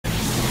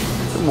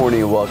Good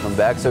morning and welcome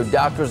back. So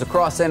doctors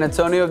across San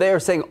Antonio, they are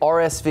saying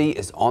RSV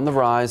is on the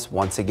rise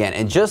once again.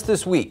 And just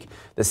this week,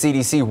 the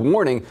CDC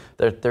warning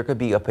that there could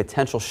be a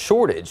potential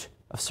shortage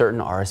of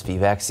certain RSV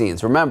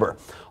vaccines. Remember,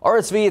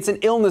 RSV, it's an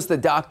illness that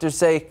doctors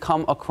say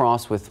come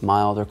across with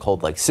mild or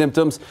cold-like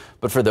symptoms.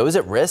 But for those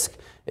at risk,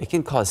 it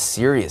can cause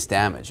serious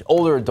damage.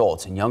 Older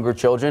adults and younger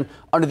children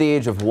under the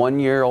age of 1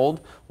 year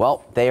old,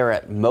 well, they are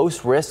at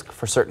most risk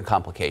for certain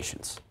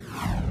complications.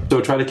 So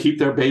try to keep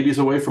their babies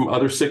away from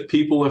other sick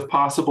people if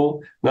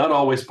possible. Not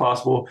always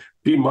possible.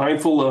 Be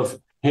mindful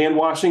of hand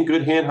washing,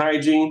 good hand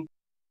hygiene.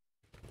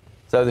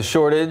 So the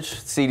shortage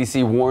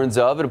CDC warns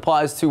of, it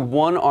applies to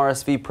one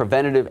RSV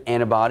preventative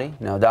antibody.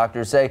 Now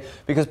doctors say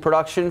because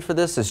production for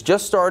this has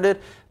just started,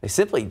 they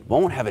simply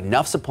won't have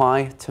enough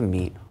supply to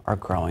meet our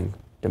growing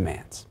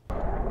demands.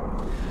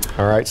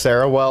 All right,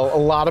 Sarah. Well, a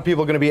lot of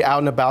people are going to be out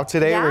and about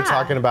today. Yeah. We're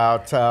talking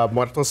about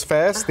Muertos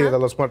Fest, Dia de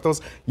los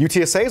Muertos.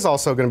 UTSA is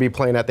also going to be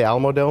playing at the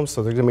Alamo Dome,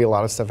 so there's going to be a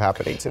lot of stuff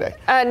happening today.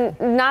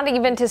 Not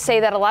even to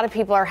say that a lot of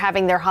people are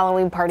having their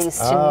Halloween parties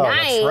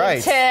tonight, that's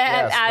right.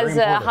 Yes, as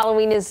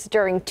Halloween is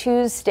during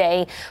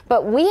Tuesday.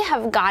 But we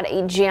have got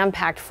a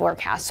jam-packed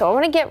forecast, so I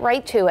want to get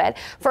right to it.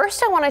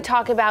 First, I want to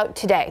talk about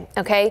today,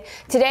 okay?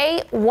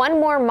 Today, one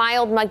more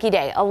mild, muggy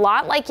day. A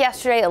lot like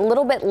yesterday, a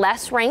little bit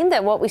less rain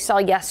than what we saw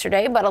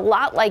yesterday, but a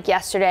lot like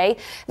yesterday.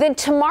 Then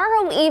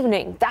tomorrow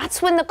evening,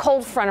 that's when the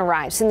cold front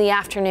arrives in the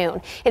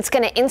afternoon. It's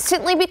going to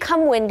instantly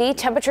become windy.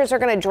 Temperatures are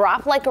going to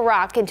drop like a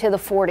rock into the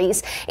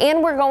 40s,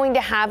 and we're going to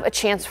have a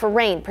chance for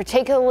rain,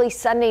 particularly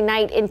Sunday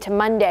night into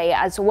Monday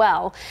as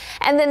well.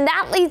 And then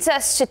that leads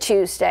us to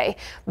Tuesday.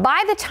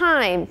 By the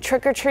time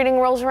trick-or-treating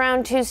rolls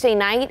around Tuesday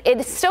night,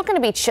 it's still going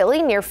to be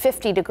chilly, near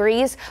 50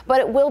 degrees,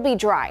 but it will be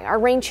dry. Our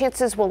rain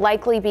chances will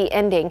likely be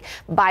ending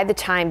by the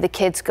time the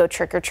kids go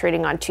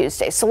trick-or-treating on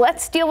Tuesday. So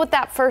let's deal with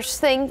that first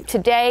thing.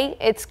 Today,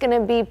 it's going to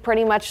be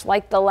pretty much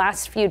like the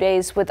last few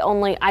days with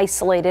only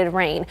isolated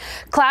rain.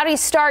 Cloudy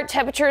start,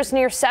 temperatures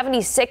near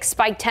 76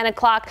 by 10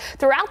 o'clock.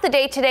 Throughout the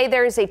day today,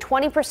 there is a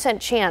 20%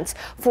 chance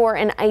for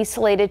an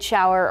isolated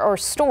shower or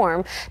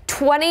storm.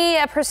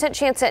 20%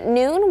 chance at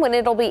noon when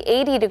it'll be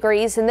 80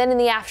 degrees. And then in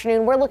the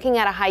afternoon, we're looking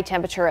at a high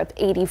temperature of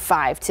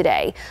 85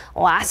 today.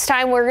 Last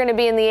time we're going to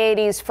be in the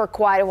 80s for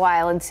quite a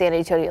while in San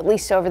Antonio, at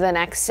least over the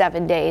next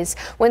 7 days.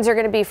 Winds are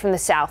going to be from the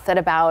south at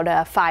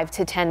about 5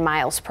 to 10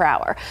 miles per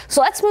hour.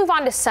 So let's move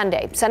on to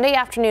Sunday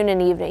afternoon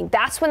and evening.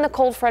 That's when the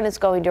cold front is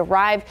going to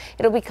arrive.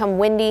 It'll become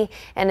windy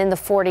and in the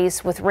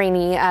 40s with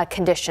rainy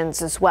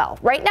conditions as well.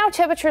 Right now,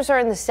 temperatures are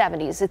in the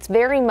 70s. It's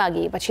very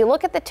muggy, but you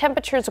look at the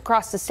temperatures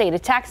across the state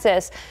of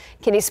Texas.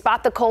 Can you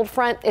spot the cold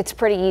front? It's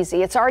pretty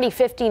easy. It's already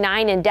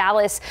 59 in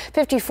Dallas,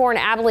 54 in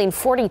Abilene,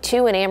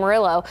 42 in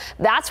Amarillo.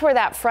 That's where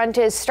that front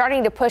is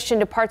starting to push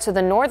into parts of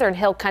the northern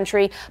hill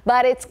country,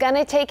 but it's going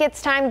to take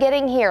its time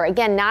getting here.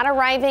 Again, not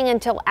arriving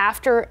until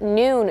after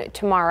noon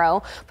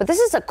tomorrow. But this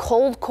is a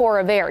cold core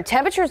of air.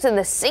 Temperatures in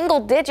the single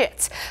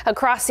digits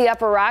across the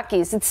upper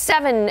Rockies. It's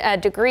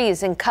 7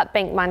 degrees in Cut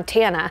Bank,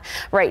 Montana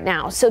right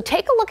now. So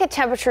take a look at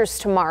temperatures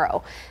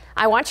tomorrow.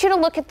 I want you to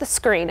look at the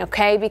screen,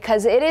 okay,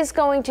 because it is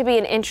going to be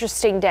an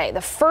interesting day.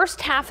 The first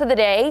half of the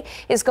day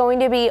is going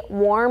to be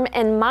warm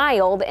and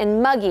mild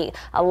and muggy,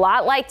 a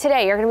lot like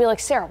today. You're going to be like,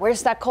 Sarah,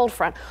 where's that cold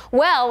front?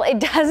 Well, it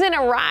doesn't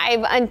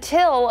arrive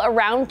until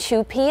around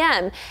 2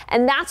 p.m.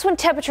 And that's when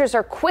temperatures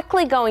are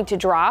quickly going to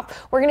drop.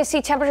 We're going to see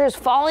temperatures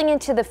falling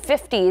into the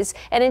 50s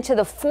and into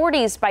the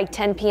 40s by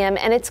 10 p.m.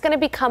 and it's going to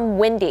become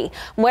windy.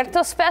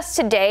 Muertos Fest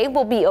today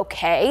will be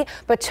okay,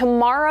 but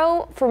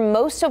tomorrow for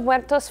most of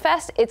Muertos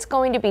Fest, it's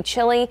going to be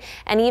chilly,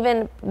 and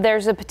even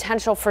there's a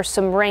potential for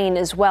some rain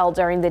as well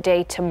during the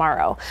day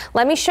tomorrow.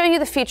 Let me show you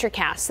the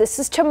futurecast. This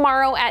is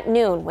tomorrow at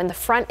noon when the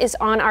front is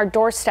on our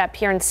doorstep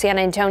here in San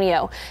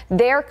Antonio.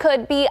 There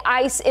could be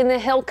ice in the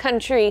hill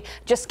country.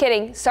 Just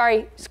kidding.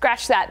 Sorry,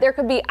 scratch that. There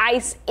could be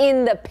ice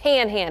in the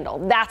panhandle.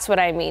 That's what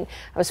I mean.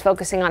 I was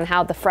focusing on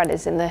how the front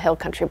is in the hill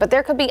country, but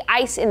there could be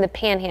ice in the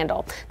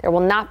panhandle. There will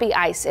not be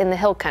ice in the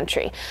hill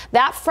country.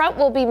 That front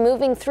will be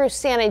moving through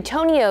San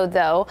Antonio,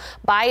 though,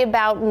 by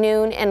about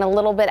noon and a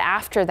little bit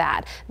after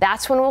that.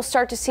 That's when we'll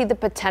start to see the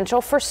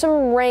potential for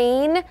some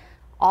rain.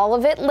 All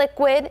of it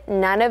liquid,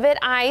 none of it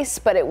ice,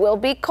 but it will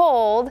be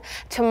cold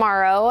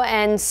tomorrow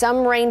and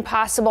some rain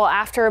possible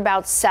after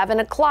about 7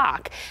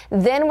 o'clock.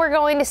 Then we're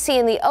going to see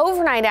in the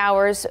overnight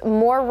hours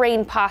more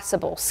rain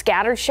possible.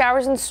 Scattered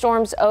showers and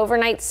storms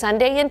overnight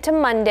Sunday into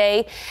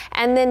Monday.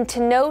 And then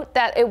to note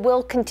that it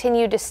will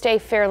continue to stay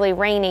fairly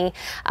rainy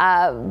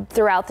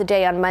throughout the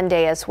day on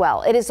Monday as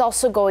well. It is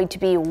also going to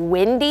be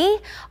windy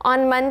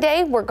on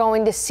Monday. We're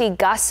going to see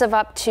gusts of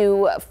up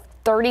to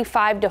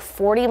 35 to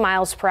 40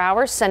 miles per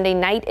hour Sunday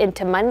night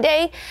into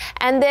Monday.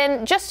 And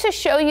then just to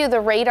show you the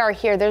radar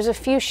here, there's a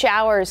few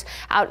showers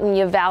out in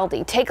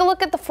Uvalde. Take a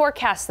look at the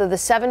forecast, though, the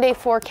 7-day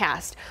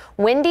forecast.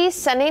 Windy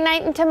Sunday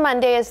night into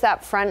Monday as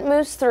that front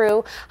moves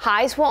through.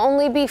 Highs will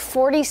only be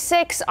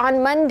 46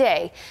 on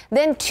Monday.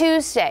 Then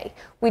Tuesday,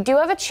 we do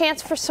have a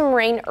chance for some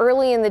rain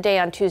early in the day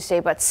on Tuesday,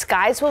 but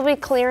skies will be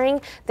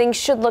clearing. Things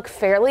should look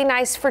fairly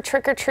nice for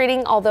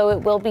trick-or-treating, although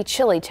it will be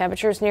chilly.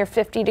 Temperatures near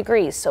 50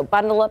 degrees, so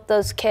bundle up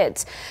those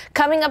kids.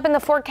 Coming up in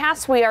the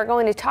forecast, we are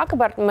going to talk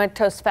about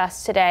Muertos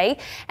Fest today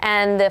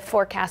and the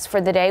forecast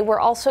for the day. We're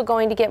also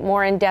going to get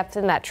more in depth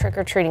in that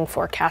trick-or-treating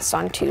forecast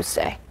on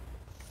Tuesday.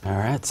 All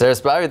right, Sarah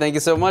Spivey, thank you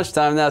so much.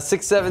 Time now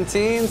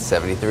 6:17,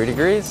 73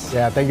 degrees.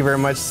 Yeah, thank you very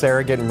much,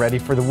 Sarah. Getting ready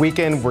for the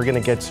weekend. We're going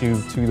to get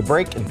you to the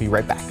break and be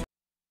right back.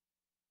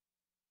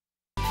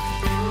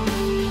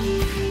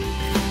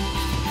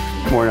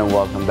 Good morning and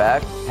welcome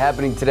back.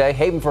 Happening today,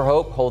 Haven for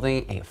Hope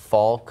holding a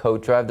fall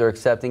coat drive. They're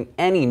accepting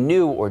any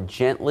new or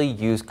gently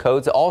used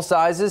coats, all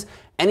sizes,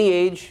 any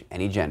age,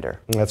 any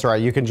gender. That's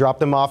right. You can drop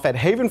them off at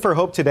Haven for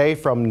Hope today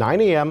from 9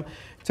 a.m.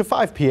 to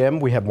 5 p.m.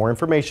 We have more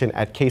information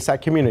at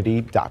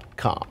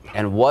ksatcommunity.com.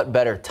 And what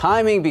better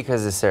timing,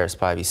 because as Sarah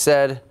Spivey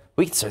said,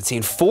 we can start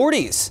seeing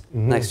 40s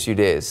next few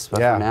days. But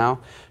for now,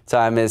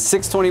 time is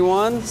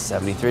 6:21,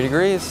 73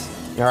 degrees.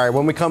 All right,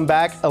 when we come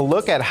back, a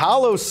look at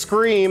Hollow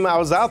Scream. I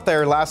was out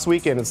there last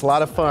weekend. It's a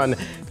lot of fun.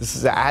 This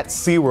is at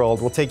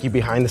SeaWorld. We'll take you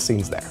behind the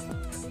scenes there.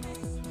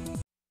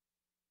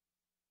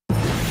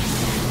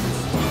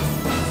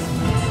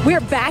 We're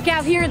back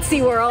out here at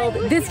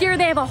SeaWorld. This year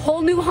they have a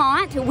whole new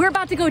haunt. We're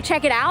about to go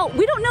check it out.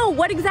 We don't know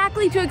what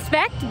exactly to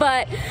expect,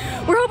 but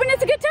we're hoping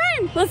it's a good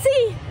time. We'll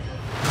see.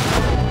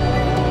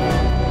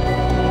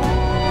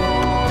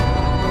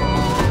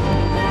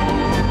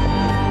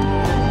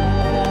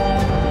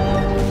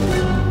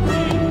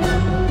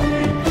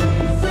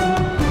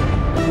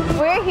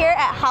 We're here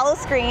at Hollow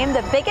Scream,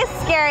 the biggest,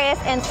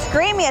 scariest, and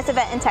screamiest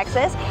event in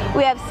Texas.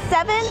 We have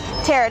 7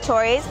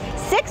 territories,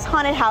 6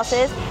 haunted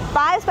houses,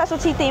 5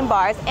 specialty theme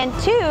bars, and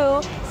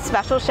 2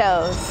 special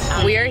shows.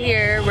 We are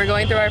here. We're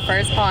going through our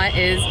first haunt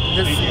is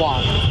the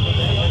swamp.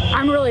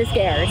 I'm really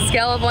scared.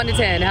 Scale of 1 to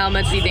 10, how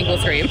much do you think we'll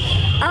scream?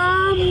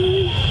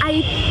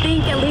 I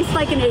think at least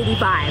like an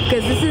 85,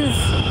 because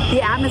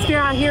the atmosphere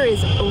out here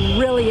is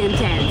really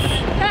intense.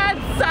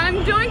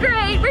 I'm doing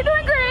great. We're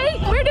doing great.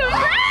 We're doing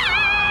great.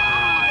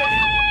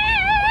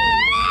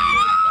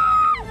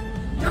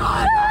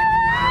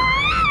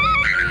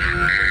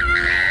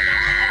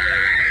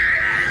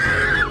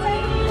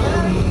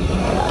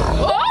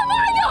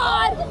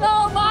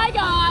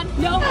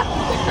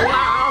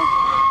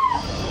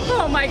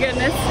 Oh my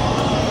goodness.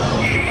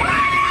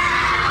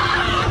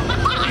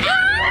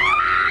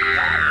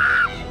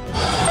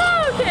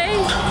 Okay.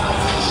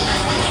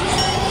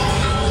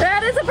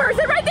 That is a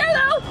person right there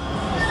though.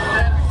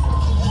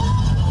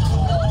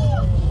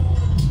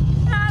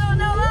 I don't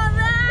know about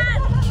that.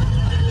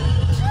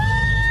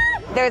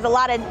 There's a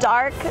lot of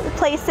dark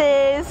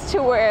places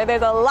to where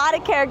there's a lot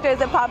of characters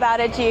that pop out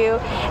at you,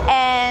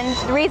 and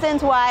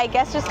reasons why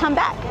guests just come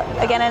back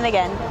again and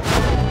again.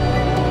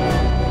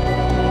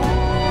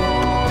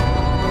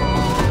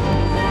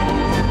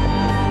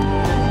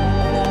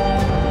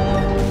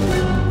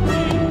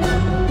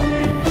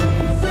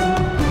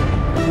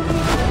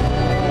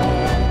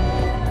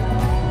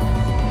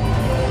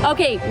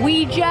 Okay,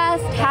 we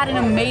just had an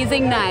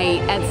amazing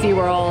night at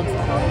SeaWorld.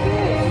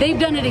 They've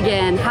done it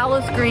again.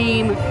 Hollow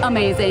Scream,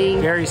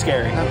 amazing. Very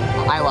scary.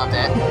 I loved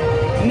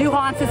it. New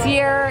haunts this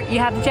year, you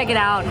have to check it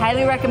out.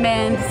 Highly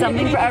recommend,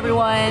 something for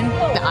everyone.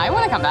 I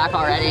want to come back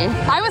already.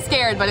 I was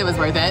scared, but it was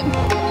worth it.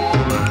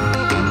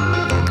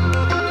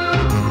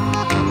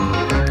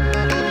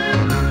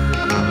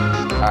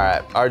 All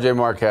right, RJ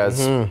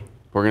Marquez.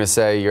 We're going to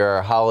say you're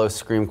a Hollow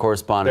Scream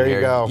correspondent There you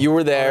here. go. You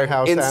were there.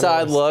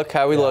 Inside look.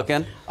 How we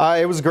looking?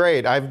 It was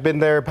great. I've been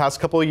there past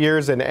couple of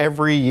years, and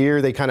every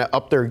year they kind of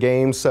up their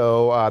game.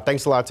 So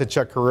thanks a lot to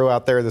Chuck Carew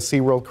out there, the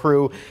SeaWorld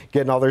crew,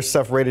 getting all their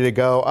stuff ready to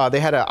go. They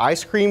had an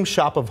ice cream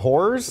shop of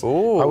horrors.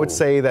 Ooh. I would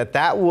say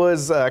that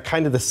was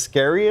kind of the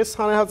scariest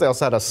haunted house. They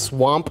also had a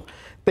swamp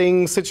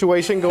thing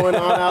situation going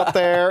on out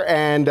there,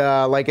 and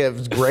like a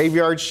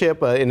graveyard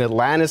ship, an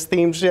Atlantis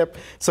themed ship.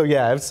 So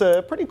yeah, it's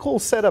a pretty cool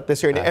setup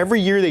this year. And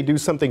every year they do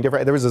something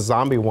different. There was a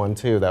zombie one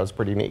too. That was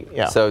pretty neat.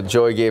 Yeah. So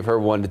Joy gave her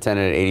 1 to 10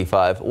 and an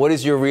 85. What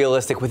is your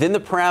realistic within the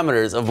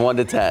parameters of 1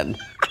 to 10?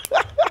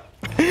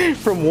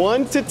 From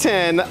 1 to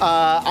 10,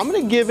 I'm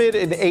going to give it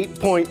an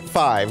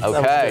 8.5.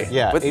 Okay.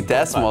 Yeah. With the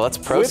decimal, that's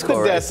pro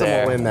score with the decimal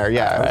right there. in there.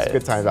 Yeah, All it was right.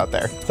 good times out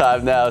there.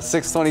 Time now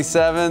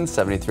 6:27,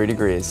 73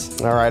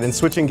 degrees. All right, and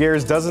switching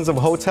gears, dozens of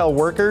hotel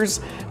workers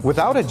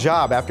without a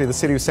job after the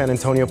city of San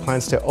Antonio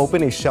plans to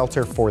open a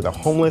shelter for the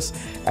homeless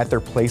at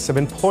their place of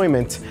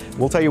employment.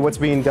 We'll tell you what's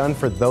being done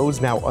for those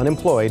now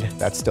unemployed.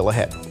 That's still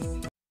ahead.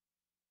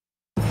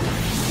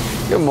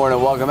 Good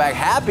morning, welcome back.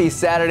 Happy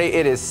Saturday.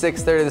 It is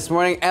 6:30 this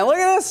morning, and look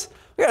at this.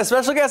 We We got a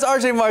special guest,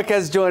 RJ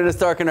Marquez, joining us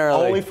dark and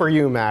early. Only for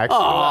you, Max.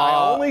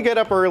 I only get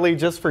up early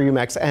just for you,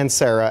 Max, and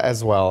Sarah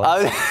as well.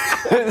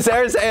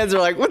 Sarah's hands are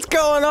like, what's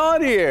going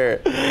on here?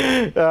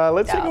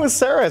 Let's check in with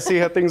Sarah, see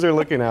how things are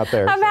looking out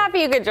there. I'm happy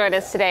you could join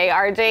us today,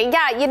 RJ.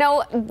 Yeah, you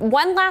know,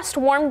 one last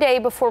warm day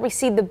before we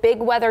see the big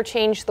weather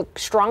change, the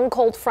strong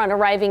cold front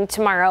arriving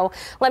tomorrow.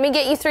 Let me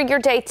get you through your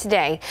day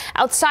today.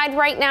 Outside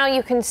right now,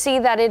 you can see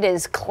that it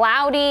is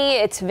cloudy.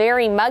 It's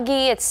very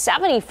muggy. It's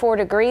 74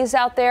 degrees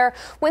out there.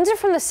 Winds are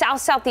from the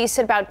southeast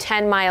at about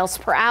 10 miles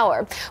per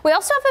hour. We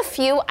also have a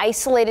few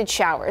isolated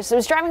showers. I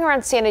was driving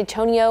around San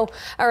Antonio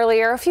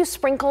earlier, a few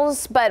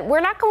sprinkles, but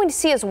we're not going to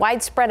see as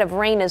widespread of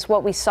rain as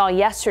what we saw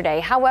yesterday.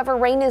 However,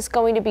 rain is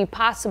going to be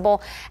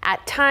possible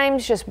at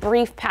times, just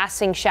brief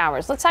passing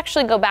showers. Let's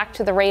actually go back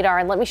to the radar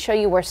and let me show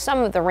you where some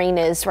of the rain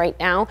is right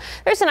now.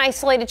 There's an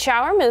isolated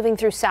shower moving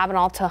through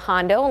Sabinal to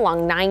Hondo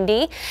along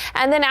 90,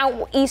 and then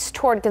out east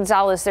toward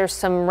Gonzales, there's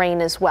some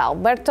rain as well.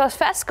 Muertos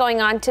Fest going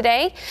on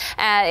today,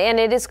 and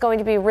it is going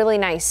to be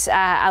really nice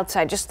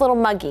outside, just a little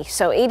muggy.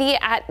 So 80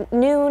 at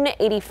noon,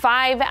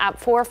 85 at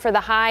 4 for the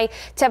high.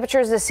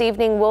 Temperatures this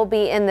evening will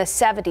be in the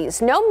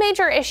 70s. No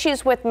major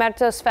issues with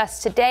Muertos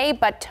Fest today,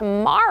 but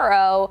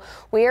tomorrow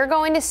we are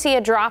going to see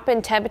a drop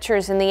in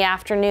temperatures in the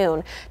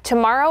afternoon.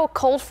 Tomorrow, a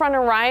cold front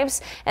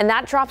arrives, and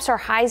that drops our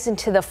highs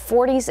into the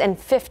 40s and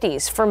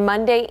 50s for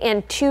Monday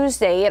and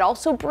Tuesday. It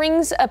also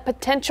brings a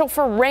potential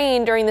for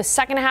rain during the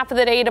second half of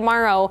the day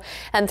tomorrow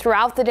and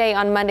throughout the day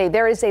on Monday.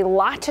 There is a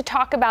lot to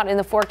talk about in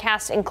the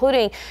forecast, including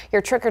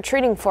your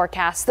trick-or-treating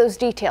forecast. Those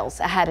details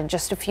ahead in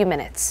just a few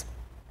minutes.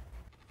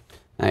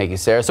 Thank you,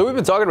 Sarah. So we've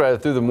been talking about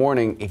it through the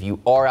morning. If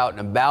you are out and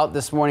about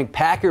this morning,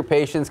 pack your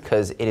patience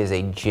because it is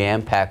a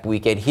jam-packed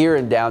weekend here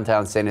in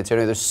downtown San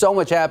Antonio. There's so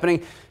much happening.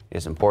 It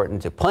is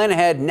important to plan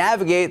ahead,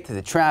 navigate through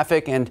the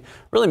traffic, and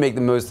really make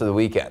the most of the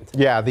weekend.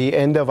 Yeah, the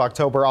end of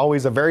October,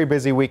 always a very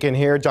busy weekend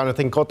here.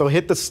 Jonathan Cotto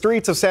hit the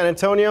streets of San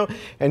Antonio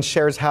and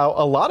shares how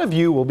a lot of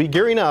you will be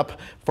gearing up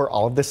for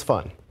all of this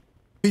fun.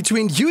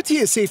 Between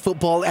UTSA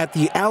football at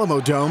the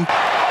Alamo Dome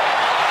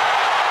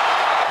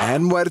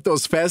and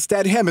Muertos Fest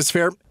at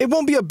Hemisphere, it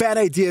won't be a bad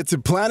idea to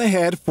plan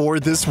ahead for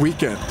this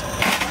weekend.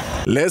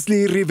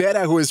 Leslie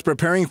Rivera, who is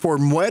preparing for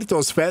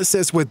Muertos Fest,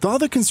 says with all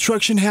the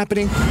construction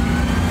happening,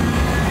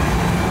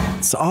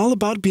 it's all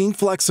about being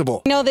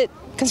flexible. We know that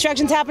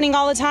construction's happening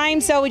all the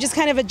time, so we just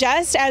kind of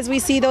adjust as we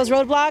see those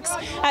roadblocks.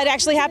 It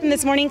actually happened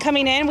this morning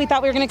coming in. We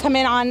thought we were going to come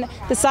in on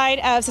the side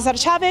of Cesar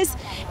Chavez,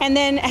 and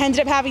then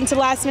ended up having to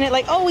last minute,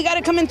 like, oh, we got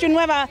to come in through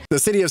Nueva. The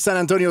City of San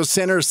Antonio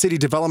Center City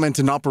Development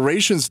and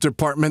Operations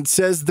Department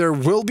says there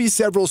will be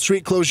several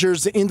street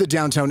closures in the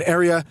downtown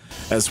area,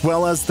 as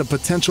well as the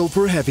potential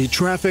for heavy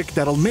traffic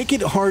that'll make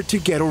it hard to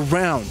get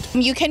around.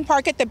 You can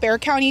park at the Bexar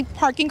County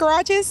parking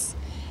garages,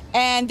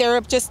 and they're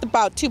just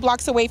about 2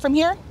 blocks away from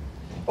here.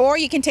 Or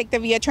you can take the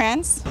Via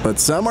Trans. But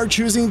some are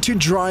choosing to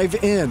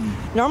drive in.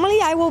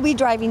 Normally I will be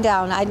driving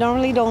down. I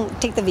normally don't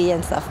take the Via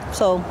and stuff.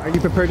 So, are you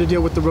prepared to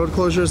deal with the road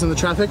closures and the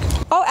traffic?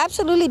 Oh,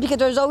 absolutely, because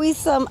there's always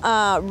some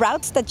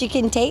routes that you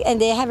can take, and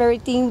they have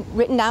everything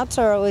written out,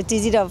 so it's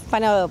easy to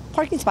find a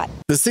parking spot.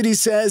 The city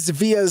says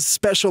Via's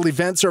special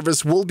event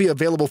service will be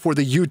available for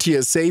the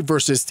UTSA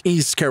versus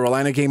East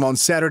Carolina game on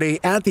Saturday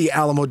at the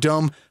Alamo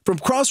Dome from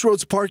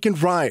Crossroads Park and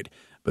Ride.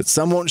 But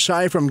some won't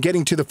shy from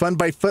getting to the fun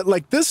by foot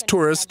like this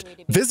tourist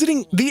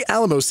visiting the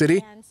Alamo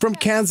City from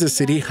Kansas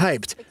City,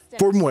 hyped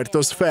for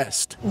Muertos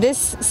Fest.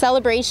 This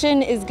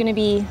celebration is going to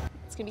be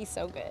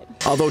so good.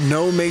 Although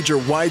no major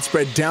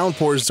widespread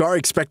downpours are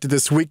expected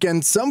this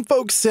weekend, some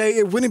folks say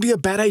it wouldn't be a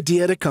bad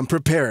idea to come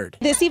prepared.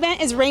 This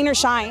event is rain or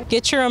shine.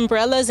 Get your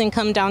umbrellas and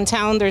come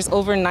downtown. There's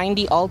over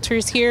 90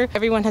 altars here.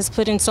 Everyone has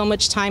put in so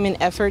much time and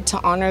effort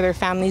to honor their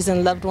families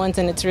and loved ones,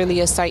 and it's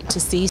really a sight to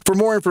see. For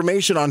more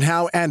information on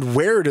how and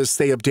where to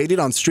stay updated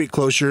on street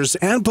closures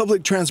and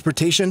public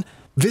transportation,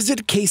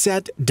 visit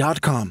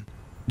KSAT.com.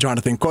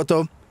 Jonathan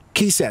Cotto,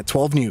 KSAT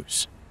 12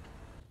 News.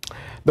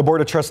 The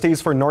Board of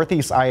Trustees for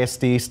Northeast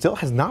ISD still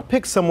has not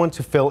picked someone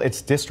to fill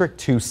its District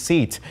 2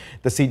 seat.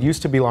 The seat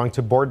used to belong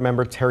to board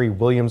member Terry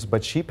Williams,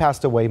 but she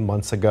passed away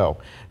months ago.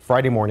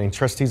 Friday morning,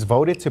 trustees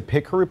voted to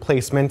pick her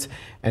replacement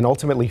and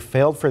ultimately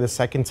failed for the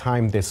second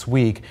time this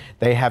week.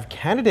 They have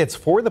candidates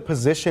for the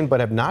position but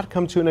have not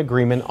come to an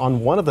agreement on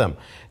one of them.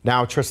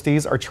 Now,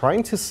 trustees are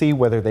trying to see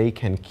whether they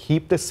can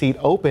keep the seat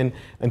open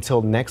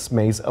until next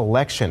May's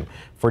election.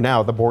 For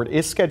now, the board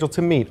is scheduled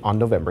to meet on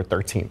November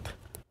 13th.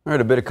 All right,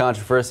 a bit of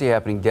controversy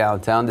happening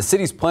downtown. The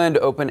city's plan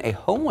to open a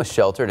homeless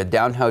shelter at a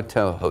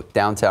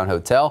downtown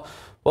hotel.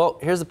 Well,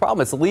 here's the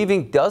problem. It's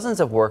leaving dozens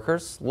of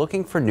workers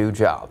looking for new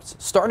jobs.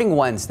 Starting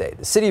Wednesday,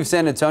 the city of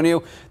San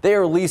Antonio, they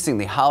are leasing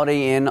the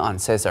Holiday Inn on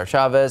Cesar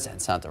Chavez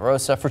and Santa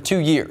Rosa for 2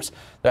 years.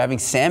 They're having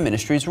Sam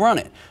Ministries run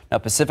it. Now,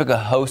 Pacifica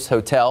Host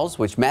Hotels,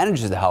 which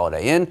manages the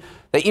Holiday Inn,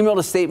 they emailed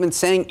a statement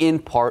saying in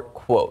part,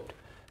 quote,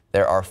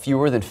 "There are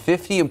fewer than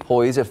 50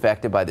 employees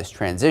affected by this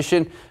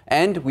transition,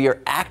 and we are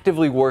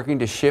actively working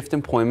to shift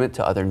employment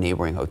to other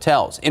neighboring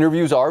hotels.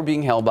 Interviews are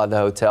being held by the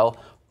hotel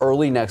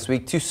early next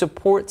week to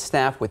support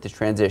staff with the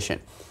transition."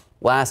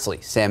 Lastly,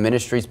 SAM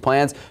Ministries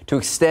plans to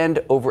extend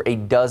over a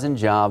dozen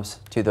jobs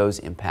to those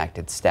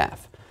impacted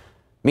staff.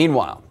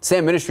 Meanwhile,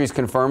 SAM Ministries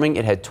confirming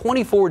it had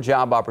 24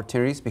 job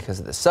opportunities because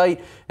of the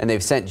site, and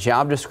they've sent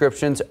job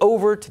descriptions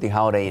over to the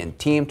Holiday Inn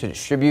team to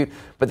distribute.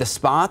 But the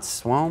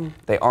spots, well,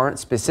 they aren't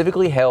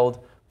specifically held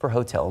for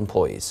hotel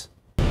employees.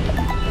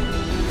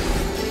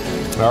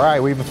 All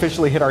right, we've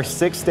officially hit our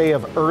 6th day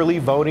of early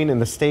voting in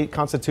the state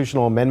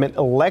constitutional amendment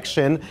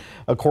election.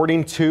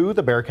 According to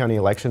the Bexar County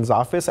Elections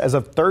Office, as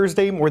of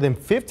Thursday, more than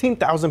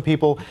 15,000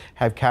 people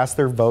have cast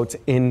their votes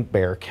in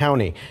Bexar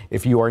County.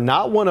 If you are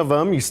not one of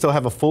them, you still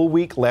have a full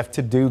week left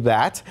to do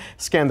that.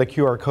 Scan the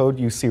QR code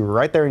you see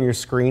right there on your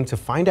screen to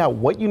find out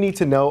what you need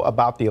to know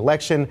about the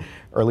election.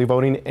 Early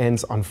voting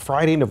ends on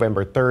Friday,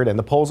 November 3rd, and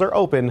the polls are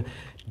open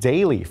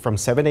daily from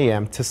 7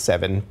 a.m. to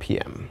 7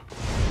 p.m.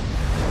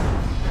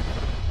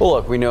 Well,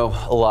 look, we know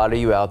a lot of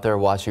you out there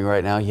watching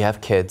right now, you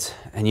have kids,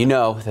 and you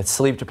know that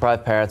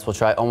sleep-deprived parents will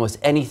try almost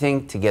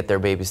anything to get their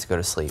babies to go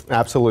to sleep.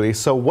 Absolutely.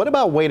 So what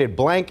about weighted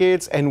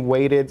blankets and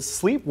weighted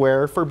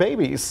sleepwear for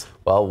babies?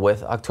 Well,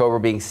 with October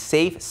being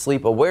Safe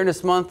Sleep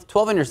Awareness Month,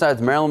 12 on your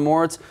side's Marilyn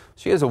Moritz,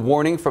 she has a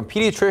warning from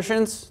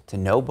pediatricians to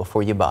know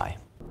before you buy.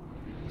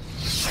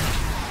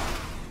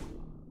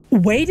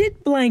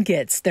 Weighted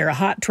blankets, they're a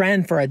hot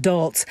trend for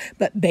adults,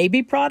 but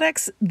baby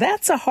products,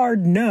 that's a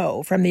hard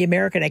no from the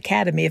American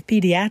Academy of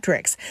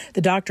Pediatrics. The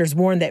doctors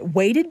warn that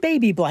weighted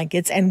baby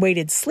blankets and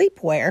weighted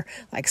sleepwear,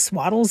 like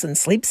swaddles and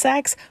sleep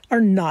sacks,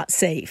 are not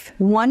safe.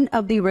 One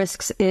of the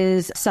risks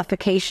is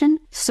suffocation,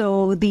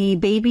 so the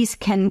babies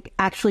can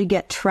actually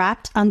get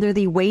trapped under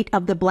the weight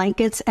of the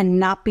blankets and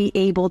not be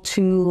able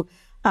to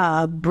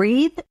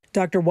breathe.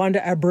 Dr. Wanda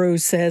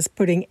Abreu says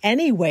putting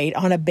any weight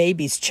on a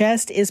baby's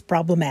chest is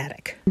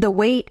problematic. The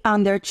weight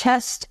on their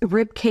chest,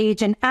 rib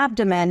cage, and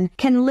abdomen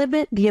can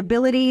limit the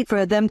ability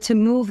for them to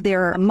move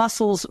their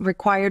muscles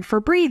required for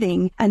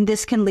breathing, and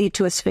this can lead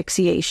to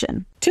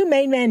asphyxiation. Two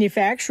main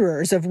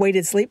manufacturers of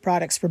weighted sleep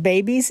products for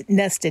babies,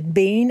 Nested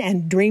Bean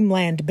and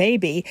Dreamland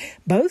Baby,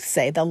 both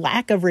say the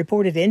lack of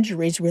reported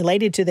injuries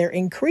related to their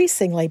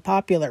increasingly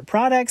popular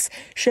products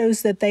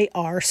shows that they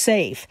are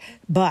safe.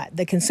 But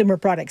the Consumer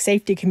Product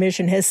Safety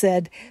Commission has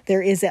said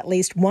there is at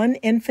least one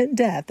infant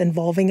death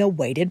involving a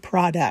weighted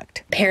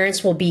product.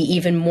 Parents will be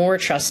even more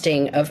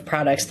trusting of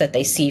products that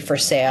they see for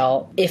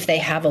sale if they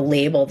have a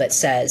label that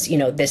says,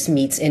 this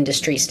meets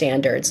industry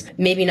standards,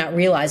 maybe not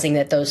realizing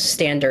that those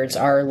standards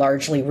are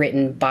largely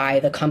written by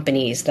the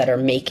companies that are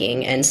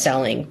making and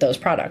selling those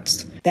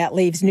products. That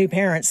leaves new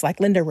parents like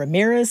Linda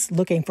Ramirez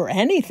looking for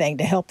anything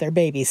to help their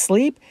baby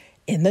sleep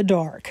in the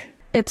dark.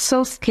 It's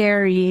so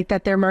scary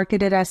that they're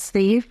marketed as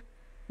safe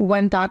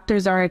when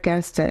doctors are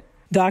against it.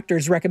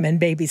 Doctors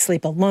recommend babies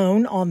sleep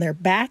alone on their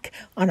back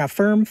on a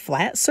firm,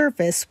 flat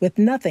surface with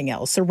nothing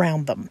else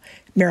around them.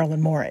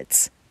 Marilyn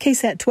Moritz,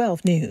 KSAT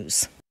 12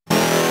 News.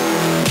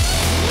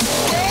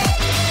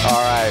 All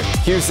right,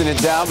 Houston it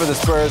down for the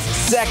Spurs'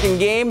 second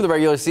game of the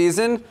regular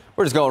season.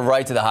 We're just going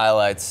right to the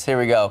highlights. Here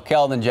we go.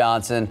 Keldon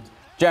Johnson,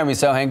 Jeremy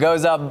Sohan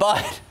goes up,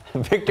 but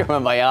Victor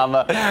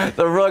Wembanyama,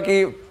 the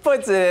rookie,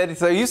 puts it in.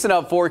 So Houston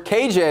up 4.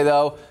 KJ,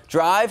 though,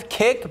 drive,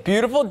 kick,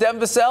 beautiful. Devin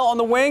Vassell on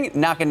the wing,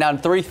 knocking down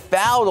 3,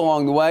 fouled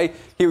along the way.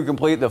 He would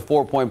complete the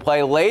 4-point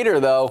play.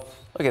 Later, though,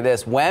 look at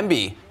this.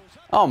 Wemby,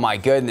 oh, my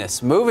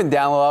goodness, moving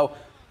down low.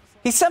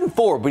 He's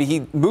 7'4", but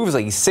he moves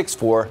like he's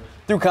 6'4".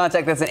 Through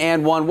contact, that's an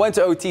and one. Went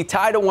to OT,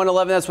 tied at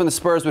 111. That's when the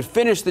Spurs would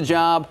finish the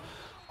job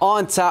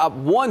on top,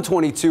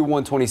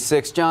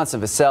 122-126. Johnson,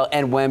 Vassell,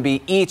 and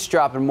Wemby each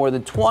dropping more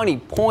than 20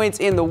 points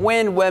in the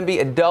win. Wemby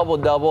a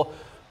double-double,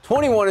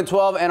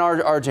 21-12, and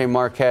RJ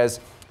Marquez.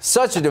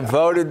 Such a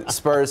devoted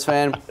Spurs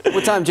fan.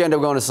 What time did you end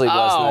up going to sleep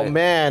last night? Oh,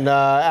 man.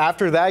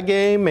 After that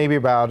game, maybe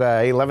about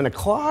 11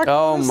 o'clock.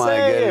 Oh, my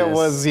goodness. It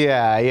was,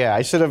 yeah.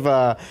 I should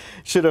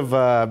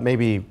have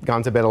maybe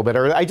gone to bed a little bit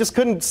early. I just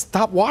couldn't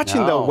stop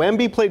watching, though.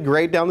 Wemby played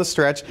great down the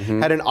stretch.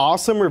 Had an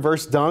awesome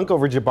reverse dunk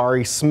over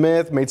Jabari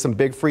Smith. Made some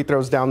big free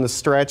throws down the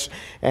stretch.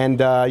 And,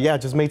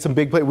 just made some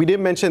big plays. We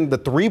didn't mention the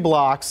 3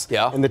 blocks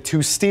and the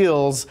 2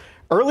 steals.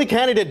 Early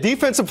candidate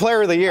Defensive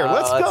Player of the Year.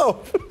 Let's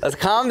go. Let's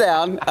calm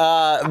down.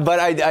 But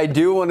I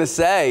do want to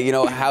say,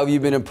 how have you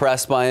been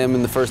impressed by him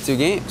in the first 2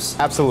 games?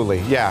 Absolutely.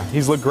 Yeah,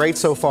 he's looked great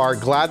so far.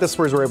 Glad the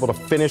Spurs were able to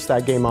finish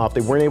that game off.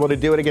 They weren't able to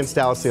do it against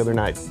Dallas the other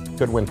night.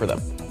 Good win for them.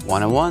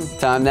 1-1.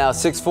 Time now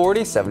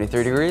 6:40,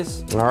 73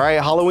 degrees. All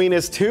right, Halloween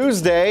is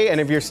Tuesday,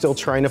 and if you're still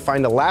trying to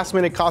find a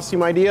last-minute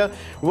costume idea,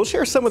 we'll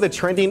share some of the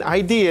trending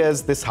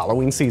ideas this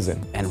Halloween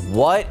season. And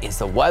what is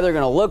the weather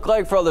going to look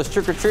like for all those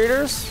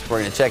trick-or-treaters? We're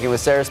going to check in with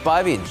Sarah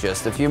Spivey in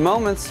just a few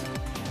moments.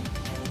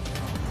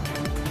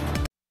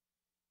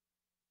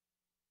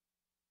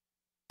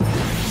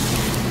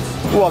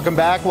 Welcome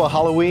back. Well,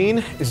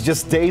 Halloween is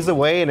just days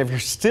away, and if you're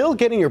still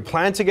getting your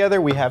plan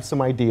together, we have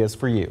some ideas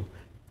for you.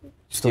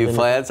 Few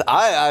plans.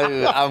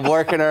 I'm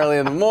working early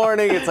in the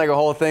morning. It's like a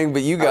whole thing,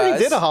 but you guys. I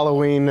did a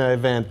Halloween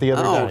event the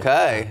other day.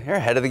 Okay. You're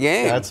ahead of the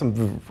game. Had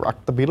some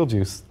Rock the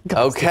Beetlejuice.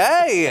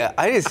 Okay.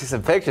 I need to see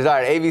some pictures. All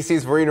right.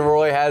 ABC's Marina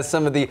Roy has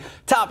some of the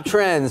top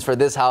trends for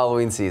this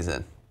Halloween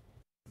season.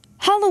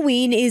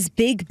 Halloween is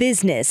big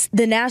business.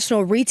 The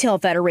National Retail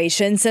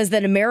Federation says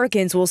that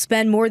Americans will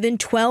spend more than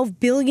 $12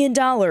 billion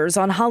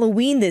on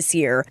Halloween this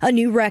year, a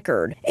new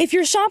record. If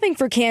you're shopping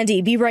for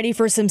candy, be ready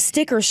for some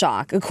sticker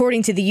shock.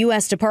 According to the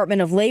U.S.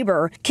 Department of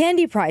Labor,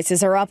 candy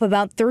prices are up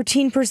about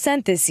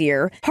 13% this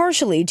year,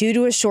 partially due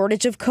to a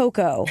shortage of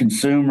cocoa.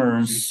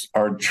 Consumers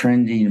are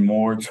trending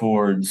more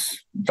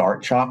towards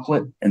dark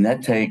chocolate, and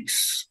that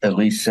takes at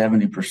least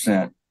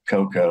 70%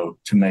 cocoa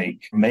to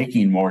make.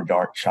 Making more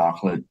dark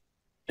chocolate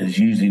is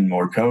using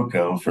more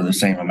cocoa for the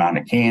same amount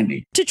of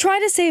candy. To try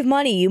to save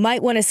money, you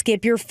might want to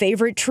skip your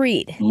favorite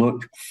treat.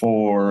 Look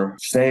for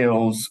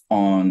sales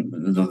on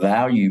the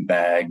value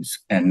bags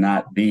and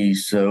not be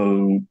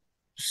so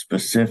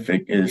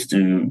specific as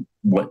to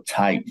what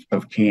type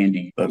of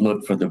candy, but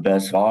look for the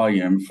best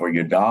volume for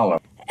your dollar.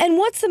 And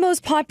what's the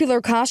most popular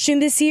costume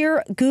this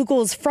year?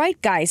 Google's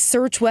Fright Guy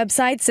search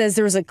website says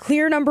there's a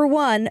clear number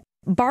one: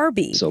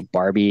 Barbie. So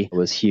Barbie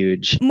was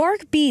huge.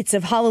 Mark Beats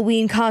of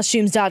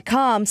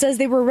HalloweenCostumes.com says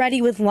they were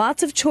ready with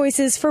lots of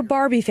choices for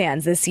Barbie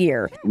fans this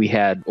year. We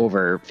had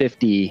over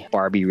 50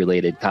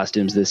 Barbie-related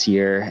costumes this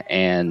year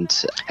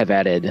and have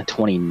added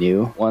 20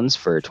 new ones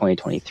for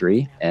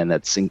 2023. And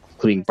that's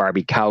including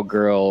Barbie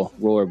Cowgirl,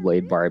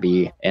 Rollerblade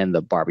Barbie, and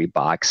the Barbie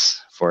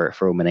box for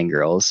women and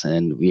girls.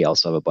 And we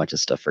also have a bunch of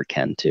stuff for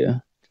Ken, too,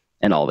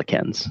 and all the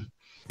Kens.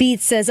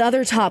 Beats says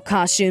other top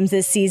costumes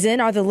this season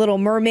are The Little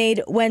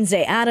Mermaid,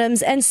 Wednesday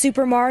Addams, and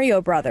Super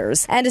Mario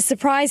Brothers. And a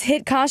surprise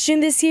hit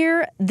costume this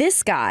year,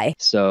 this guy.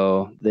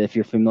 So if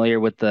you're familiar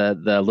with the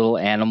little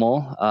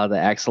animal, the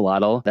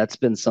axolotl, that's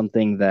been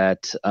something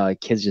that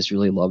kids just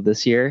really love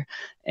this year.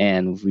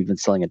 And we've been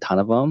selling a ton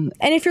of them.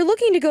 And if you're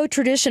looking to go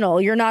traditional,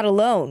 you're not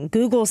alone.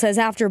 Google says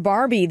after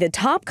Barbie, the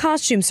top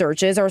costume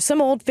searches are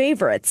some old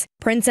favorites: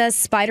 Princess,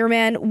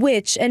 Spider-Man,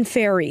 Witch, and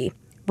Fairy.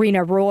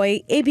 Rena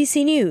Roy,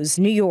 ABC News,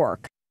 New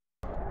York.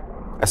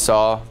 I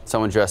saw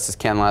someone dressed as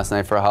Ken last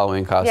night for a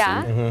Halloween costume.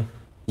 Yeah. Mm-hmm.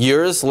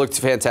 Yours looked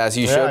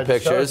fantastic. You showed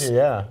pictures.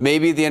 Yeah.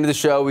 Maybe at the end of the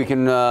show we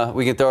can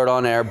throw it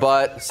on air.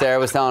 But Sarah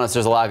was telling us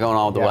there's a lot going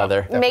on with the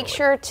weather. Definitely. Make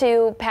sure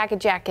to pack a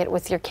jacket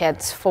with your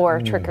kids for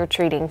trick or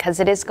treating, because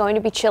it is going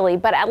to be chilly.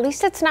 But at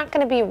least it's not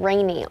going to be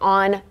rainy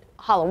on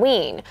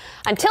Halloween.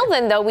 Until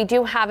then, though, we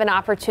do have an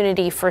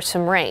opportunity for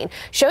some rain.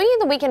 Show you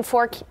the weekend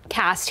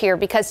forecast here,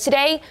 because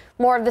today,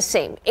 more of the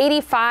same.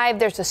 85,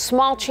 there's a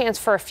small chance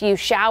for a few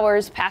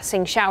showers,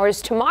 passing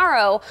showers.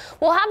 Tomorrow,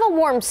 we'll have a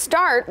warm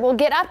start. We'll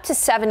get up to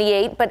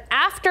 78, but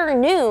after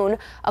noon,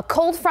 a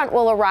cold front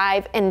will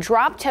arrive and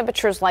drop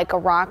temperatures like a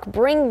rock,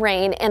 bring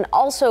rain, and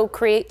also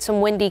create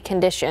some windy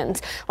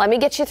conditions. Let me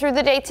get you through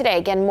the day today.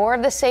 Again, more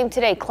of the same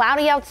today.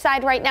 Cloudy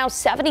outside right now,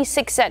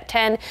 76 at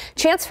 10.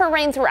 Chance for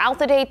rain throughout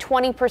the day,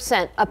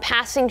 20%. A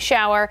passing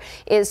shower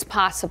is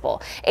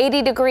possible.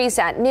 80 degrees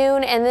at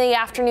noon, and in the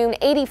afternoon,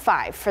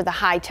 85 for the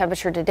high temperature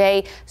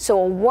today. So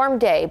a warm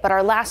day, but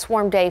our last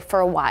warm day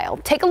for a while.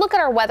 Take a look at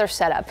our weather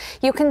setup.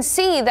 You can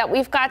see that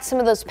we've got some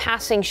of those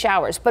passing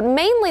showers, but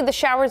mainly the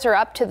showers are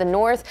up to the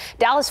north.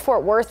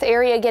 Dallas-Fort Worth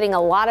area getting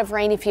a lot of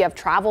rain if you have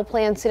travel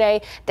plans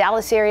today.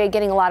 Dallas area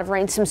getting a lot of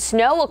rain. Some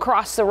snow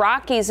across the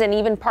Rockies and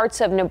even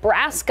parts of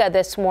Nebraska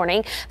this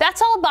morning.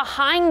 That's all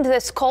behind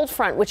this cold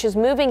front, which is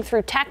moving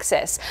through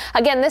Texas.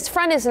 Again, this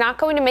front is not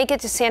going to make it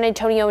to San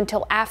Antonio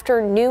until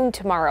after noon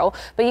tomorrow,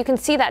 but you can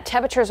see that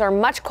temperatures are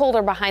much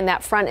colder behind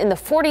that front, in the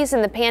 40s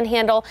in the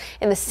Panhandle,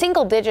 in the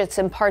single digits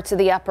in parts of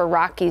the upper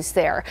Rockies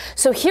there.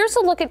 So here's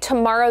a look at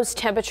tomorrow's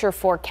temperature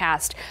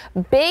forecast.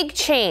 Big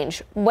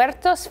change.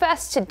 Muertos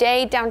Fest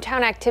today,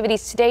 downtown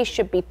activities today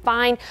should be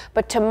fine,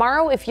 but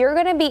tomorrow, if you're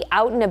going to be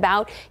out and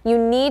about, you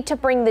need to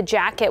bring the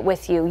jacket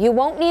with you. You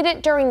won't need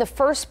it during the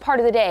first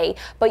part of the day,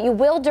 but you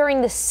will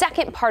during the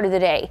second part of the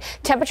day.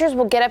 Temperatures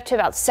will get up to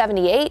about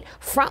 78.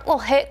 Front will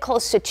hit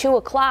close to 2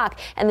 o'clock,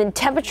 and then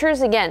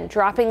temperatures again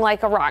dropping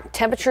like a rock.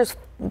 Temperatures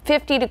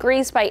 50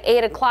 degrees by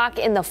 8 o'clock,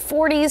 in the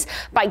 40s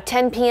by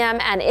 10 p.m.,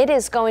 and it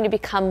is going to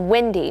become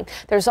windy.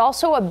 There's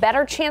also a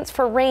better chance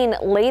for rain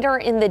later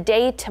in the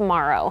day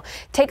tomorrow.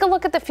 Take a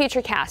look at the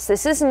futurecast.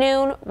 This is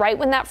noon, right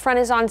when that front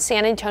is on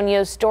San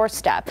Antonio's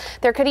doorstep.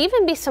 There could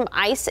even be some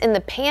ice in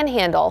the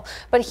Panhandle,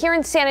 but here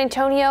in San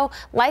Antonio,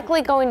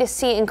 likely going to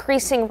see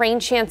increasing rain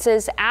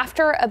chances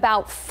after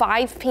about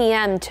 5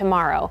 p.m.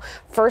 tomorrow.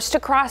 First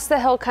across the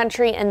hill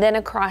country and then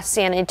across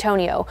San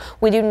Antonio.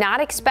 We do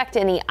not expect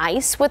any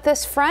ice with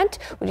this front.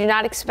 We do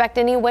not expect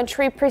any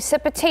wintry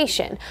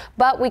precipitation,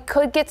 but we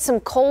could get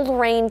some cold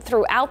rain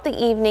throughout the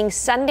evening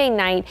Sunday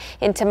night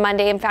into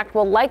Monday. In fact,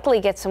 we'll likely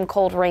get some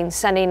cold rain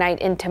Sunday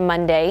night into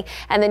Monday,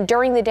 and then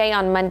during the day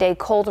on Monday,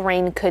 cold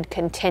rain could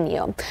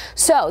continue.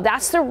 So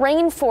that's the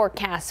rain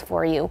forecast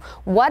for you.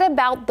 What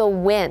about the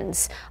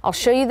winds? I'll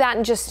show you that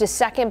in just a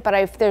second, but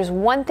if there's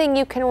one thing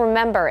you can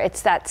remember,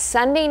 it's that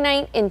Sunday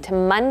night into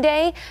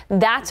Monday,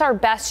 that's our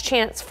best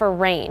chance for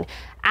rain.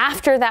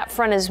 After that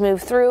front has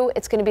moved through,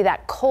 it's going to be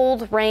that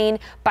cold rain.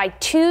 By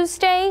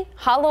Tuesday,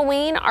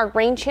 Halloween, our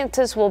rain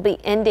chances will be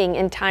ending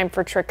in time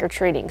for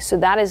trick-or-treating. So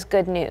that is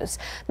good news.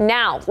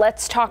 Now,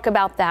 let's talk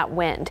about that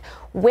wind.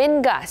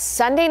 Wind gusts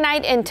Sunday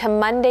night into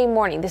Monday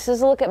morning. This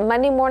is a look at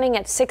Monday morning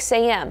at 6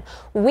 a.m.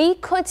 We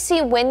could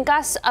see wind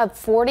gusts of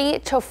 40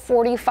 to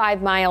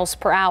 45 miles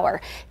per hour.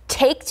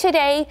 Take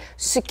today,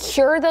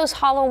 secure those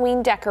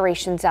Halloween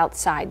decorations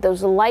outside.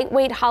 Those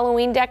lightweight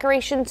Halloween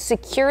decorations,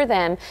 secure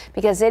them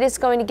because it is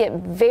going to get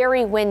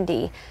very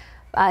windy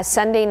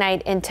Sunday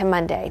night into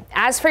Monday.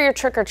 As for your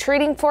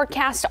trick-or-treating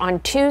forecast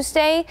on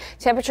Tuesday,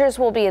 temperatures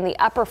will be in the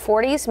upper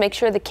 40s. Make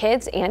sure the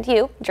kids and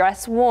you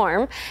dress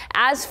warm.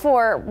 As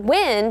for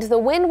wind, the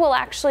wind will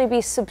actually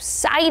be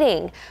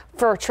subsiding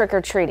for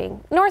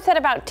trick-or-treating. North at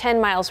about 10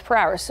 miles per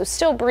hour, so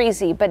still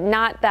breezy, but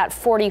not that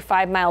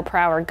 45 mile per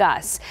hour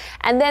gusts.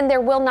 And then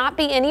there will not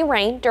be any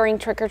rain during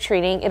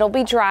trick-or-treating. It'll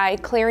be dry,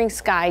 clearing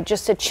sky,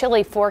 just a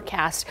chilly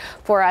forecast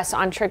for us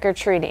on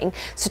trick-or-treating.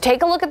 So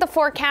take a look at the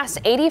forecast.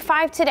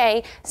 85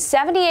 today,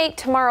 78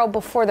 tomorrow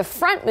before the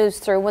front moves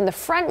through. When the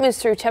front moves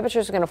through,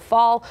 temperatures are going to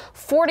fall.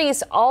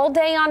 40s all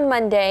day on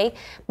Monday,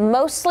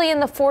 mostly in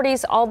the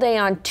 40s all day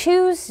on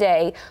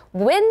Tuesday.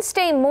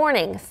 Wednesday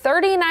morning,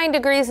 39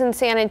 degrees in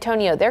San Antonio.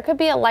 There could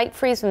be a light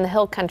freeze in the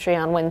hill country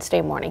on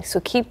Wednesday morning, so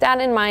keep that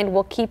in mind.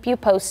 We'll keep you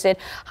posted.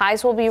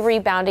 Highs will be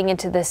rebounding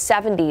into the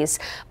 70s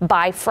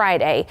by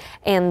Friday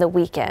and the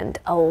weekend.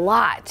 A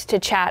lot to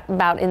chat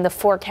about in the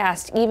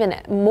forecast,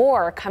 even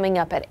more coming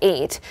up at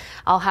 8.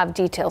 I'll have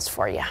details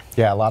for you.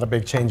 Yeah, a lot of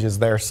big changes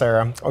there,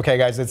 Sarah. Okay,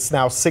 guys, it's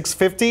now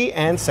 6:50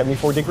 and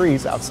 74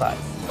 degrees outside.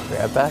 I'll be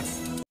right back.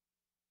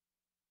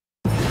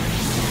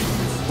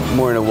 Good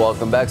morning and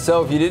welcome back.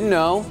 So if you didn't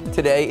know,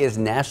 today is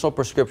National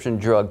Prescription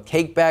Drug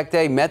Take Back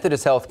Day.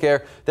 Methodist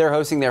Healthcare, they're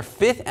hosting their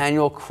 5th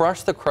annual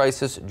Crush the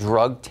Crisis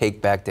Drug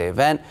Take Back Day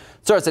event.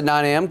 Starts at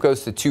 9 a.m.,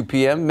 goes to 2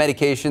 p.m.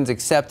 Medications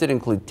accepted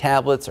include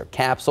tablets or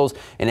capsules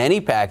in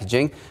any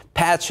packaging,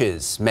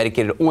 patches,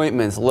 medicated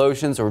ointments,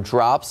 lotions, or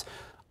drops.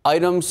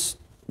 Items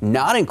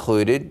not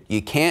included,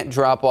 you can't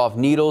drop off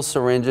needles,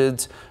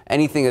 syringes,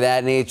 anything of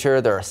that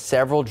nature. There are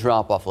several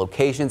drop-off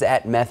locations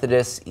at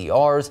Methodist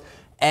ERs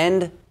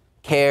and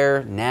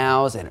care,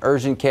 nows, and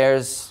urgent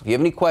cares. If you have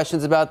any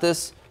questions about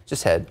this,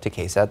 just head to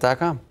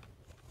KSAT.com.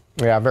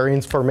 Yeah, very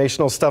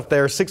informational stuff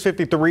there.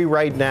 6:53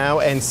 right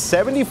now and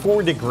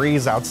 74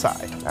 degrees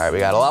outside. All right, we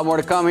got a lot more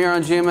to come here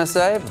on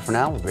GMSA, but for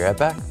now, we'll be right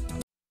back.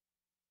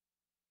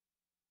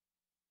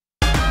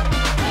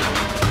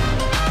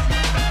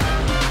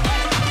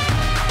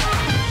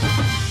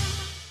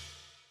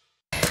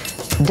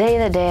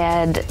 Day of the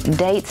Dead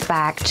dates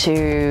back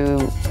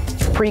to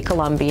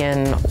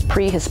pre-Columbian,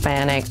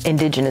 pre-Hispanic,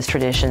 indigenous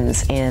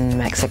traditions in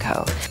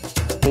Mexico.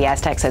 The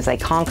Aztecs, as they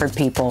conquered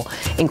people,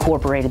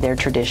 incorporated their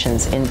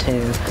traditions into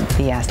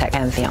the Aztec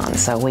pantheon.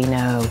 So we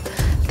know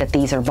that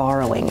these are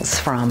borrowings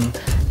from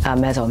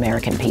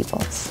Mesoamerican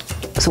peoples.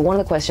 So one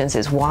of the questions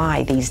is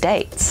why these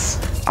dates?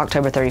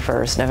 October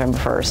 31st, November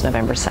 1st,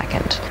 November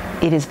 2nd.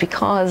 It is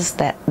because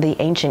that the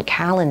ancient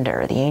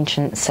calendar, the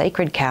ancient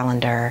sacred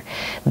calendar,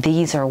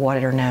 these are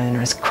what are known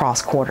as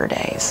cross-quarter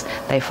days.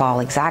 They fall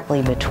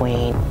exactly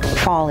between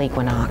fall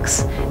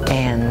equinox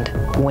and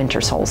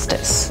winter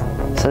solstice.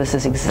 So this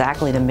is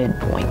exactly the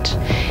midpoint.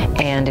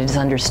 And it is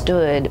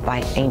understood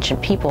by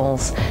ancient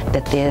peoples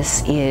that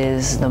this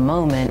is the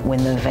moment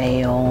when the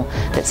veil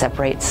that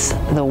separates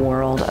the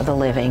world of the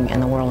living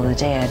and the world of the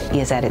dead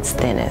is at its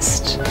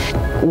thinnest.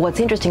 What's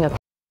interesting.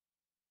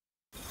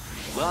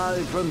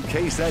 Live from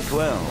KSAT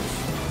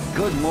 12.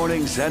 Good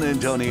Morning San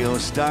Antonio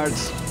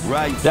starts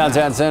right now.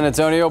 Downtown San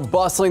Antonio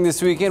bustling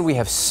this weekend. We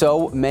have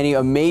so many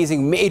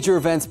amazing major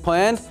events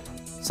planned.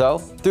 So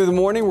through the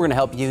morning, we're going to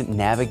help you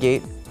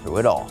navigate through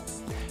it all.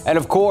 And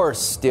of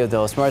course, Dia de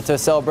los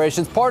Muertos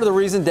celebrations. Part of the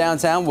reason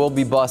downtown will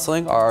be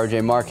bustling. Our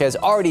RJ Marquez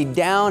already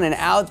down and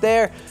out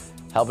there,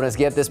 helping us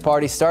get this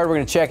party started. We're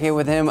going to check in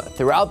with him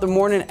throughout the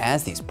morning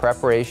as these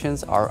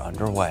preparations are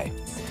underway.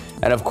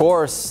 And of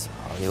course,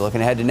 already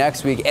looking ahead to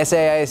next week,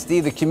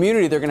 SAISD, the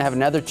community, they're going to have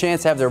another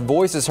chance to have their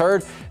voices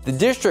heard. The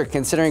district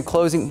considering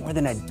closing more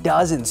than a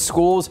dozen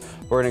schools.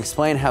 We're going to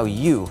explain how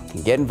you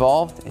can get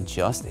involved in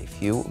just a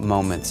few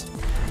moments.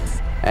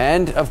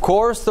 And of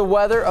course, the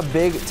weather, a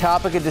big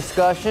topic of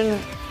discussion.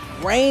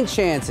 Rain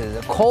chances,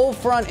 a cold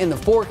front in the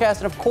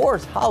forecast, and of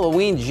course,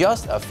 Halloween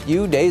just a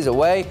few days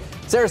away.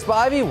 Sarah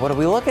Spivey, what are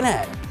we looking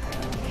at?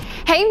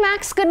 Hey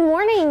Max, good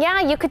morning.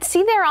 Yeah, you could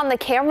see there on the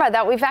camera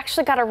that we've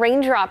actually got a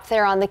raindrop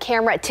there on the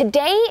camera.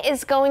 Today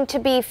is going to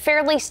be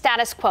fairly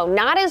status quo,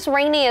 not as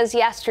rainy as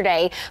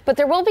yesterday, but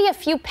there will be a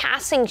few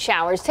passing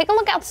showers. Take a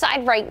look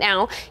outside right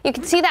now. You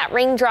can see that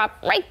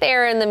raindrop right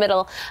there in the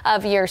middle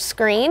of your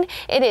screen.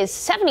 It is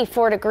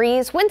 74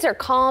 degrees, winds are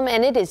calm,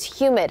 and it is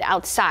humid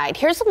outside.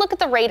 Here's a look at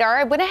the radar.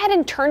 I went ahead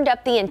and turned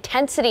up the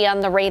intensity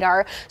on the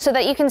radar so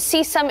that you can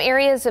see some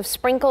areas of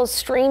sprinkles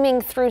streaming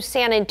through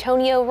San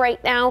Antonio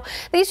right now.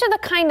 These are the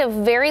kind of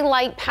very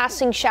light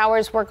passing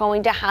showers we're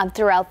going to have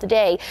throughout the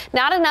day.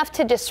 Not enough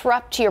to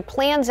disrupt your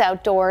plans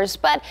outdoors,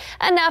 but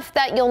enough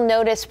that you'll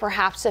notice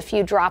perhaps a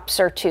few drops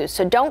or two.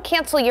 So don't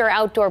cancel your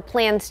outdoor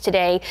plans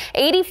today.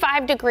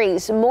 85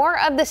 degrees, more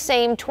of the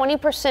same,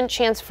 20%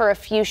 chance for a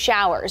few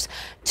showers.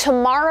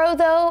 Tomorrow,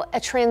 though, a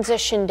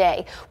transition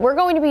day. We're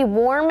going to be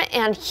warm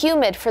and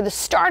humid for the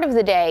start of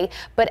the day,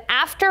 but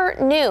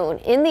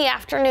in the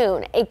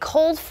afternoon, a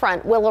cold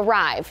front will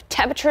arrive.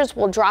 Temperatures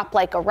will drop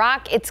like a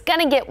rock. It's going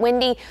to get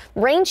windy.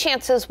 Rain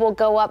chances will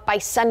go up by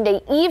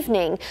Sunday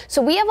evening.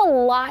 So we have a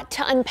lot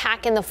to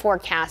unpack in the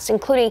forecast,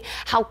 including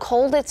how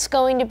cold it's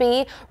going to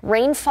be,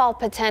 rainfall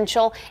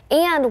potential,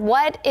 and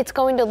what it's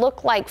going to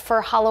look like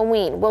for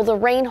Halloween. Will the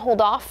rain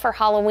hold off for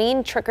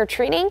Halloween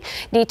trick-or-treating?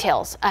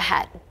 Details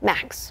ahead.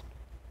 Max.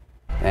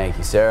 Thank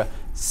you, Sarah.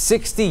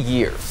 60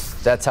 years.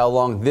 That's how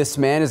long this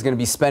man is going to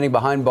be spending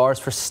behind bars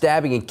for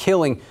stabbing and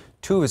killing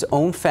two of his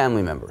own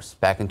family members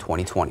back in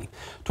 2020.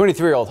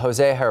 23-year-old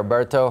Jose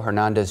Heriberto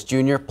Hernandez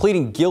Jr.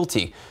 pleading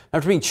guilty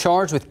after being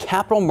charged with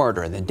capital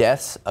murder in the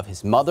deaths of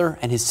his mother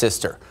and his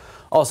sister.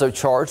 Also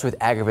charged with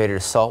aggravated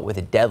assault with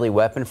a deadly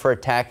weapon for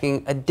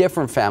attacking a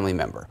different family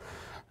member.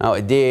 Now,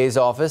 at DA's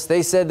office,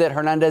 they said that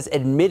Hernandez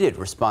admitted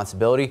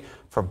responsibility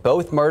for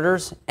both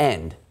murders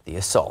and the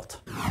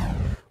assault.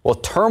 Well,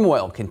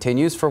 turmoil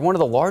continues for one of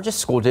the largest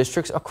school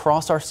districts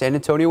across our San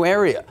Antonio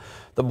area.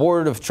 The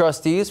Board of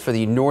Trustees for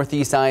the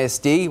Northeast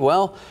ISD,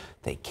 well,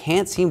 they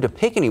can't seem to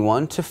pick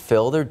anyone to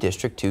fill their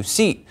District 2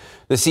 seat.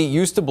 The seat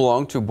used to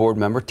belong to board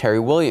member Terry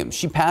Williams.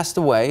 She passed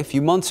away a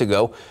few months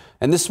ago,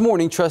 and this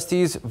morning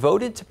trustees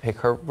voted to pick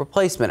her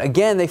replacement.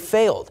 Again, they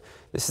failed.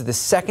 This is the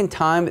second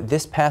time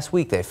this past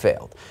week they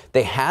failed.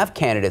 They have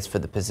candidates for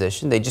the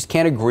position. They just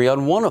can't agree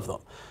on one of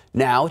them.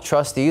 Now,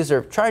 trustees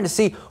are trying to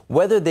see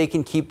whether they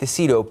can keep the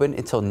seat open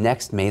until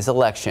next May's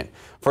election.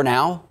 For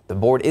now, the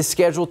board is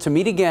scheduled to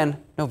meet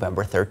again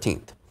November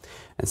 13th.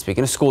 And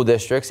speaking of school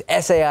districts,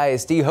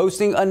 SAISD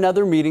hosting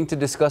another meeting to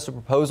discuss a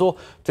proposal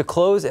to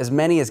close as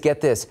many as,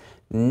 get this,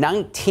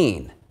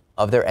 19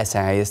 of their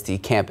SAISD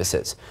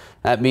campuses.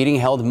 That meeting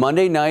held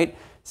Monday night,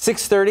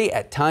 6:30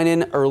 at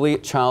Tynan Early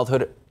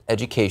Childhood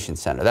Education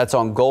Center. That's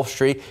on Gulf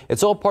Street.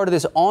 It's all part of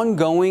this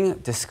ongoing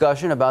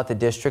discussion about the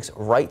district's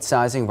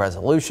right-sizing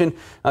resolution.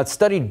 It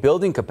studied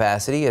building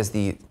capacity as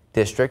the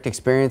district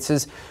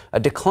experiences a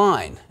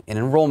decline in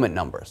enrollment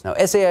numbers. Now,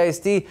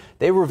 SAISD,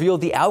 they revealed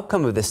the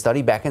outcome of this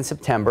study back in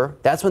September.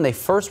 That's when they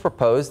first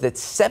proposed that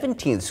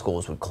 17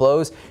 schools would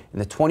close in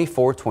the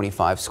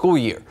 24-25 school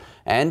year,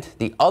 and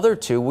the other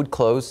 2 would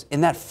close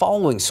in that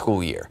following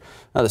school year.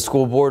 Now, the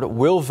school board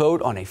will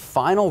vote on a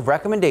final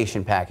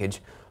recommendation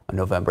package on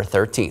November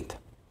 13th.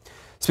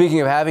 Speaking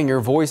of having your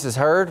voices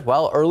heard,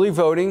 well, early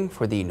voting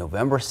for the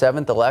November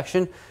 7th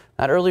election,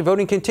 that early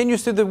voting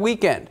continues through the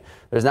weekend.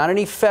 There's not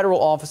any federal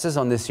offices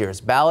on this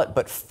year's ballot,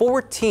 but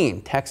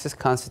 14 Texas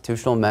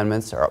constitutional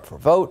amendments are up for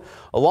vote,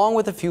 along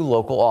with a few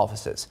local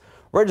offices.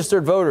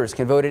 Registered voters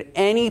can vote at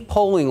any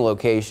polling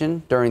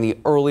location during the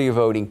early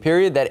voting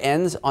period that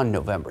ends on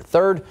November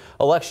 3rd.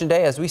 Election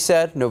day, as we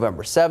said,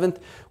 November 7th.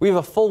 We have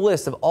a full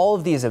list of all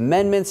of these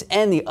amendments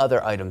and the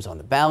other items on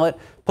the ballot.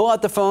 Pull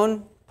out the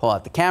phone, pull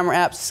out the camera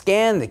app,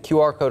 scan the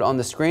QR code on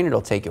the screen.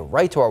 It'll take you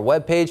right to our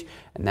webpage,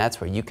 and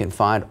that's where you can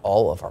find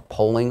all of our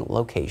polling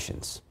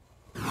locations.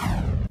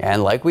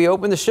 And like we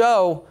opened the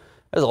show,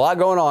 there's a lot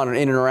going on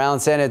in and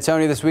around San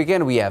Antonio this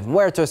weekend. We have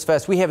Muertos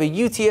Fest. We have a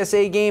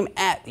UTSA game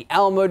at the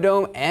Alamo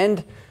Dome.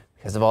 And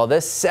because of all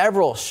this,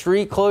 several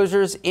street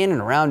closures in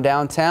and around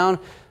downtown.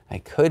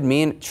 That could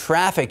mean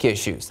traffic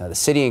issues. Now, the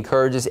city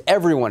encourages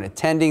everyone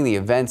attending the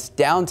events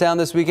downtown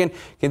this weekend,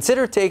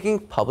 consider taking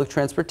public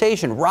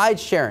transportation, ride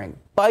sharing,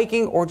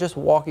 biking, or just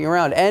walking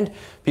around. And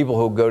people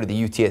who go to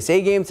the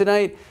UTSA game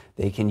tonight,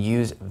 they can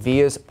use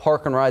VIA's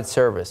Park and Ride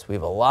service. We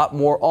have a lot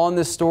more on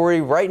this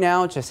story right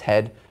now. Just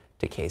head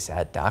to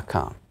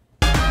KSAT.com.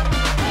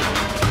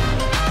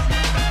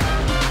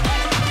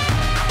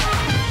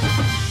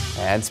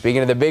 And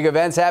speaking of the big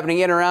events happening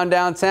in and around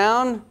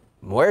downtown,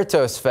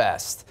 Muertos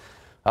Fest.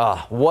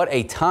 What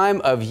a time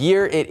of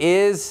year it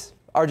is.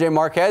 RJ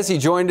Marquez, he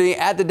joined me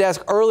at the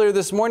desk earlier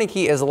this morning.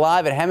 He is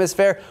live at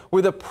Hemisphere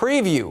with a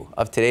preview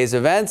of today's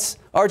events.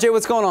 RJ,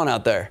 what's going on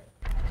out there?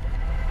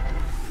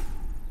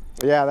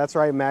 Yeah, that's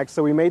right, Max.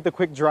 So we made the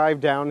quick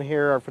drive down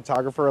here, our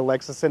photographer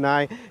Alexis and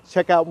I.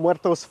 Check out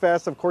Muertos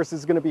Fest. Of course,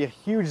 it's going to be a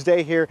huge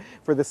day here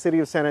for the city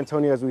of San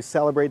Antonio as we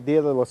celebrate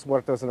Dia de los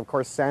Muertos. And of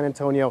course, San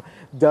Antonio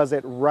does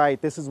it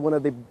right. This is one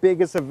of the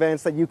biggest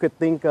events that you could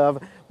think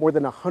of. More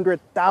than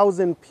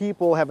 100,000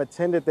 people have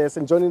attended this.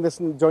 And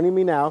joining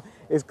me now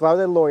is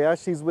Claudia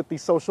Loya. She's with the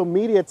social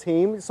media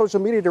team, social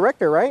media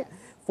director, right?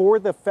 For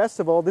the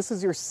festival. This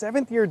is your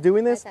 7th year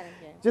doing this.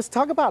 Just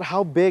talk about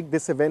how big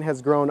this event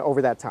has grown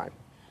over that time.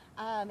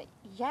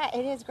 Yeah,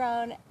 it has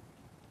grown.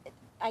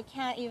 I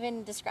can't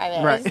even describe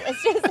it. Right.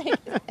 It's just like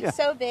it's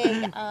so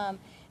big.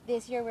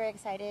 This year we're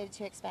excited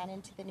to expand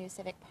into the new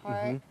Civic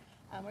Park.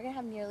 We're going to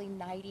have nearly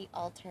 90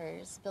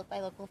 altars built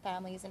by local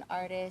families and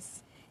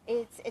artists.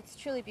 It's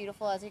truly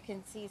beautiful. As you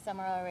can see, some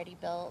are already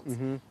built.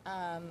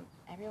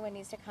 Everyone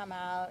needs to come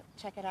out,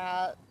 check it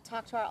out,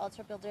 talk to our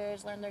altar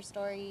builders, learn their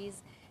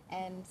stories,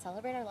 and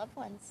celebrate our loved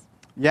ones.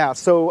 Yeah,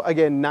 so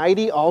again,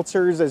 90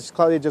 altars, as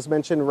Claudia just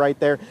mentioned right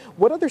there.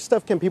 What other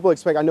stuff can people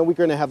expect? I know we're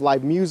going to have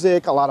live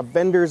music, a lot of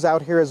vendors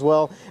out here as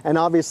well. And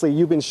obviously,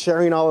 you've been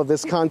sharing all of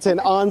this content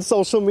on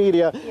social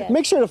media. Yes.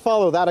 Make sure to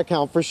follow that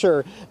account for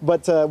sure.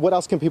 But what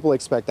else can people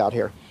expect out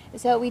here?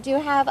 So we do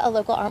have a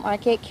local art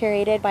market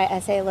curated by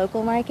SA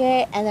Local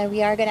Market, and then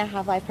we are going to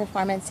have live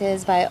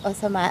performances by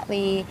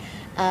Osamatli,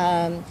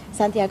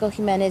 Santiago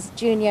Jimenez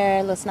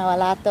Jr., Los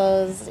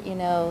Nawalatos, you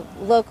know,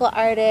 local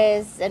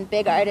artists and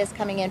big artists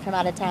coming in from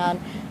out of town.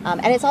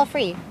 And it's all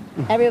free.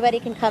 Everybody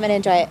can come and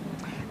enjoy it.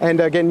 And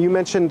again, you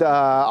mentioned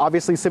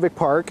obviously Civic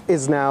Park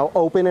is now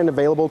open and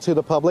available to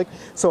the public.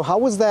 So how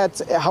was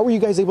that? How were you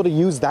guys able to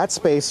use that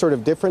space sort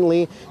of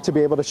differently to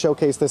be able to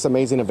showcase this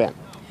amazing event?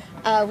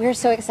 We're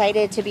so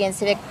excited to be in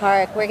Civic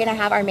Park. We're going to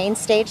have our main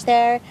stage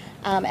there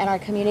and our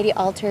community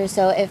altar.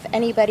 So if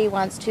anybody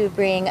wants to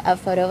bring a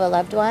photo of a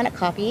loved one, a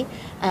copy,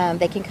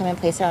 they can come and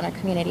place it on our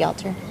community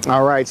altar.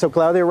 All right. So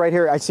Claudia, right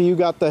here, I see you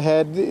got the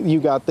head, you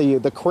got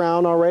the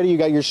crown already, you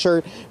got your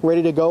shirt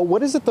ready to go.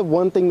 What is it the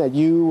one thing that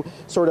you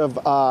sort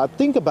of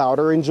think about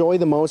or enjoy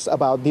the most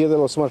about Dia de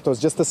los Muertos,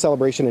 just the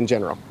celebration in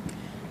general?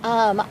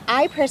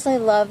 I personally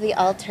love the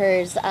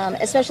altars,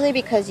 especially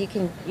because you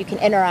can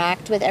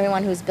interact with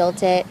everyone who's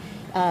built it.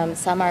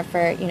 Some are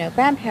for, you know,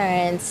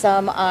 grandparents.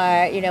 Some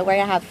are, you know, we're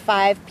going to have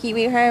 5 Pee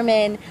Wee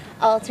Herman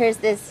altars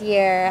this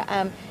year.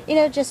 You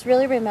know, just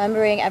really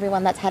remembering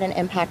everyone that's had an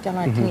impact on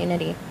our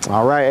community.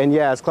 All right. And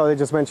yeah, as Claudia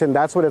just mentioned,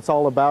 that's what it's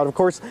all about. Of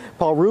course,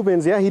 Paul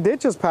Rubens, yeah, he did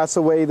just pass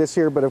away this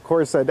year, but of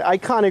course, an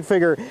iconic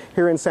figure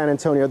here in San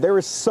Antonio. There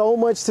is so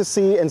much to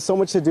see and so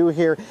much to do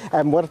here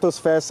at Muertos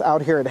Fest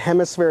out here at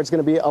Hemisphere. It's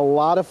going to be a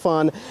lot of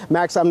fun.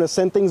 Max, I'm going to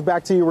send things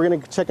back to you. We're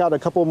going to check out a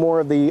couple more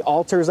of the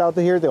altars out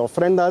here, the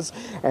ofrendas,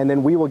 and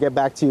then we will get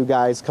back to you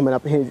guys coming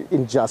up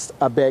in just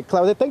a bit.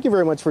 Claudia, thank you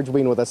very much for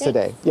being with us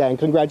today. Yeah, and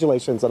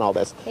congratulations on all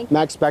this.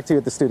 Max, back to you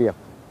at the studio.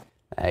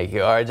 Thank you,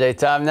 RJ.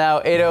 Time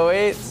now,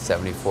 8:08,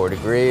 74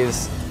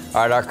 degrees.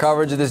 All right, our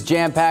coverage of this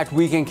jam-packed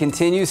weekend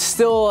continues.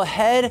 Still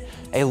ahead,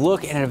 a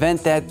look at an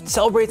event that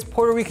celebrates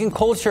Puerto Rican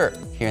culture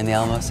here in the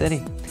Alamo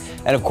City.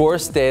 And of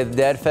course, Day of the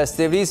Dead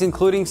festivities,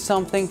 including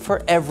something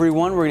for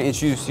everyone. We're going to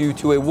introduce you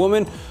to a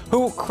woman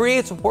who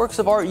creates works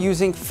of art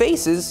using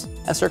faces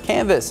as her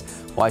canvas.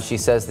 Why she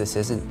says this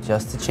isn't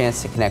just a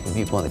chance to connect with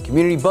people in the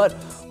community, but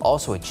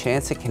also a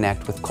chance to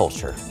connect with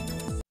culture.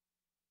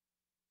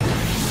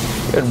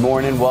 Good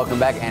morning, welcome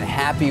back, and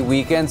happy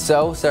weekend.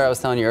 So, Sarah, I was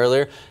telling you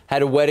earlier,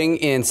 had a wedding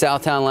in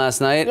Southtown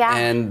last night,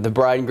 and the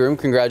bride and groom,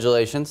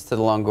 congratulations to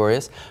the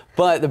Longorias.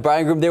 But the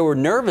bride and groom, they were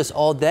nervous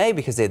all day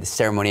because they had the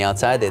ceremony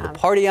outside, they had the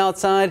party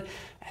outside,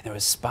 and there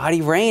was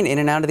spotty rain in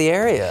and out of the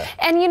area.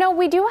 And you know,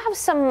 we do have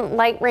some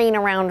light rain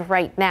around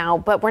right now,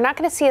 but we're not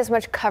going to see as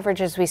much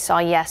coverage as we saw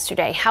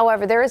yesterday.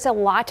 However, there is a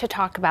lot to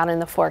talk about in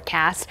the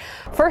forecast.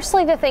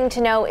 Firstly, the thing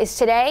to know is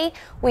today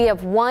we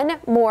have one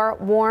more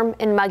warm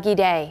and muggy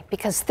day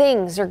because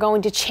things are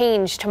going to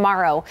change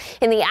tomorrow.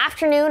 In the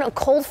afternoon, a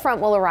cold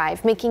front will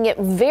arrive, making it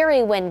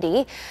very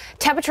windy.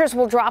 Temperatures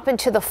will drop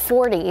into the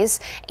 40s,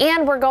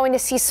 and we're going to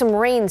see some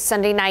rain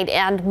Sunday night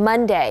and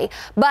Monday.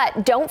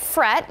 But don't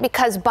fret,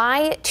 because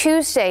by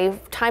Tuesday,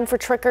 time for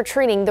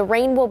trick-or-treating, the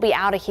rain will be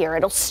out of here.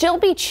 It'll still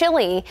be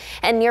chilly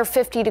and near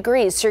 50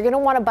 degrees, so you're going to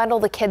want to bundle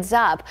the kids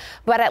up,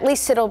 but at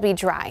least it'll be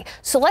dry.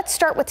 So let's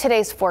start with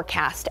today's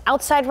forecast.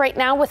 Outside right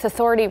now with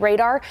Authority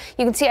radar,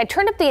 you can see I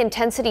turned up the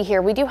intensity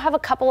here. We do have a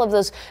couple of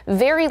those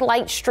very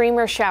light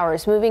streamer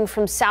showers moving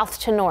from south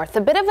to north.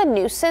 A bit of a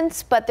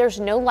nuisance, but there's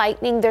no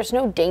lightning, there's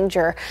no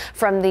danger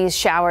from these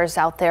showers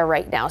out there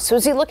right now. So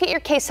as you look at your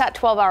KSAT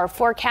 12-hour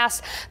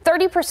forecast,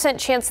 30%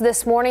 chance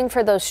this morning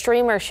for those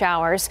streamer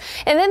showers.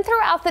 And then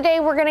throughout the day,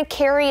 we're going to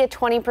carry a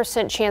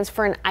 20% chance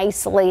for an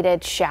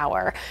isolated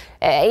shower.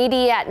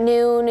 80 at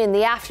noon. In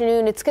the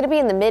afternoon, it's going to be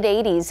in the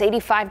mid-80s,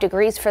 85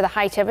 degrees for the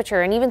high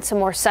temperature, and even some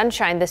more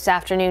sunshine this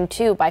afternoon,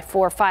 too, by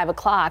 4 or 5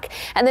 o'clock.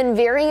 And then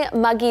very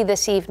muggy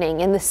this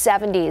evening in the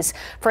 70s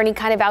for any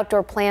kind of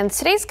outdoor plans.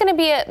 Today's going to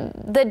be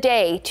the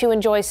day to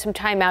enjoy some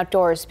time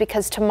outdoors,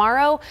 because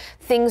tomorrow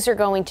things are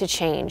going to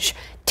change.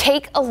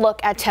 Take a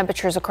look at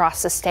temperatures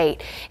across the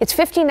state. It's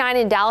 59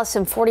 in Dallas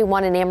and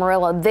 41 in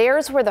Amarillo.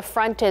 There's where the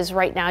front is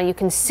right now. You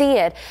can see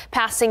it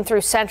passing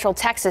through central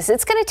Texas.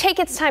 It's going to take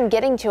its time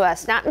getting to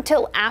us, not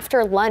until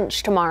after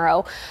lunch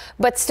tomorrow.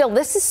 But still,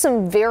 this is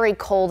some very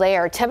cold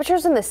air.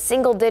 Temperatures in the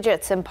single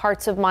digits in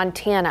parts of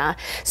Montana.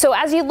 So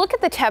as you look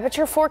at the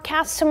temperature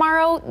forecast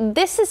tomorrow,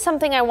 this is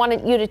something I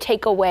wanted you to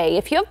take away.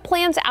 If you have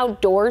plans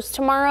outdoors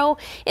tomorrow,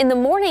 in the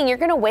morning, you're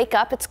going to wake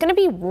up. It's going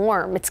to be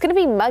warm. It's going to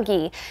be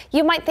muggy.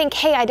 You might think,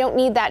 hey, I don't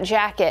need that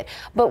jacket.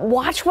 But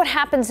watch what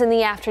happens in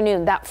the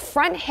afternoon. That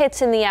front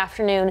hits in the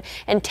afternoon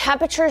and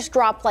temperatures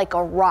drop like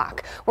a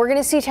rock. We're going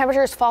to see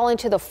temperatures fall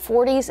into the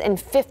 40s and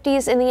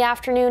 50s in the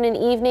afternoon and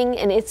evening,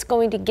 and it's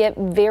going to get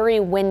very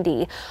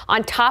windy.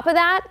 On top of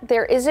that,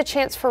 there is a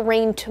chance for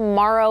rain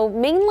tomorrow,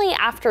 mainly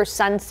after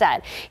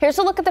sunset. Here's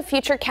a look at the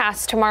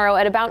futurecast tomorrow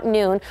at about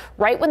noon,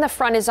 right when the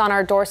front is on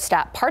our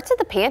doorstep. Parts of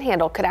the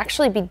Panhandle could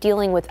actually be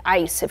dealing with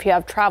ice if you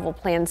have travel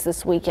plans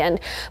this weekend.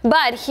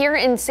 But here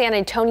in San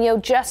Antonio,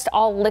 just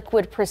all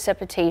liquid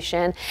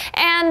precipitation,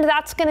 and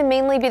that's going to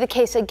mainly be the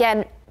case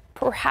again,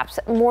 perhaps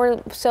more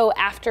so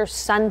after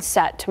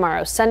sunset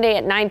tomorrow. Sunday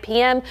at 9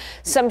 p.m.,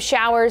 some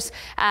showers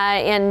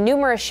and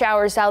numerous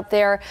showers out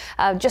there.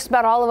 Just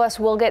about all of us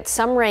will get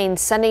some rain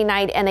Sunday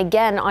night and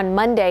again on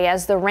Monday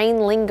as the rain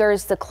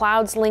lingers, the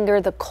clouds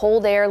linger, the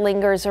cold air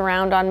lingers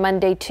around on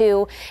Monday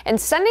too. And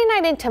Sunday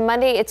night into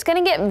Monday, it's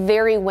going to get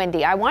very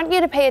windy. I want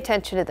you to pay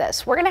attention to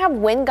this. We're going to have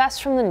wind gusts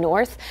from the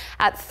north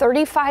at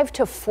 35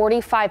 to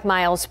 45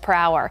 miles per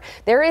hour.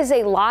 There is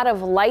a lot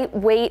of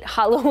lightweight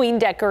Halloween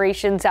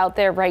decorations out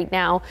there right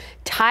now.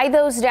 Tie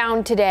those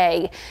down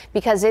today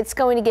because it's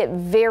going to get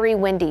very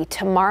windy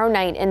tomorrow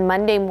night and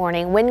Monday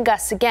morning. Wind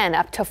gusts again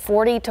up to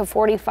 40 to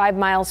 45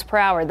 miles per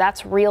hour.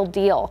 That's real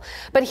deal.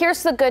 But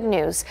here's the good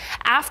news.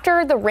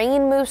 After the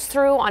rain moves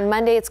through on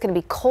Monday, it's going to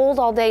be cold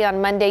all day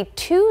on Monday.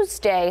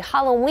 Tuesday,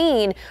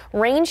 Halloween,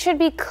 rain should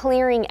be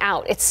clearing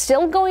out. It's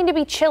still going to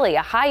be chilly,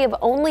 a high of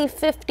only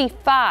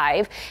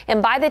 55.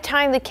 And by the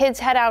time the kids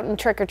head out and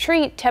trick or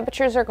treat,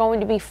 temperatures are going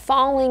to be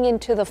falling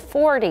into the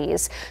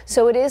 40s.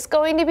 So it is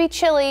going to be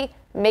chilly.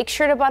 Make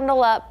sure to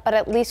bundle up, but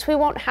at least we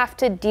won't have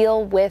to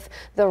deal with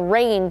the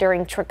rain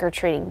during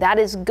trick-or-treating. That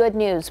is good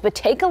news. But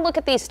take a look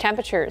at these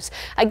temperatures.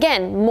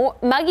 Again,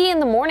 muggy in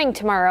the morning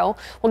tomorrow.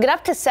 We'll get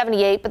up to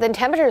 78, but then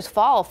temperatures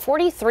fall.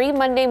 43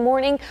 Monday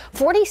morning,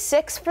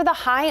 46 for the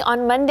high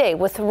on Monday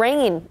with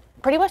rain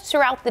pretty much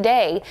throughout the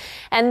day.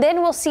 And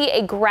then we'll see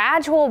a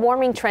gradual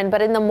warming trend,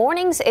 but in the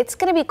mornings, it's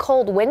going to be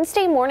cold.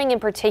 Wednesday morning in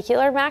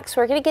particular, Max,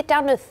 we're going to get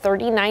down to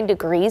 39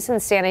 degrees in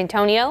San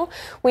Antonio.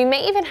 We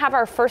may even have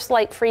our first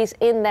light freeze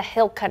in the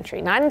hill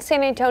country, not in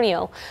San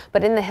Antonio,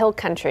 but in the hill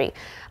country.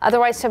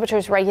 Otherwise,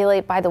 temperatures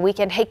regulate by the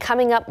weekend. Hey,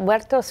 coming up,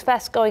 Muertos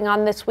Fest going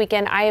on this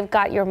weekend. I have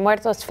got your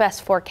Muertos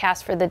Fest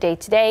forecast for the day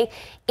today.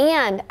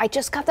 And I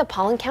just got the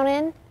pollen count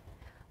in.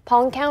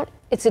 Pollen count,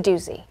 it's a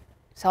doozy.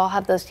 So I'll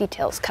have those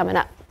details coming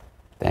up.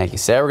 Thank you,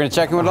 Sarah. We're going to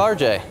check in with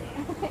RJ.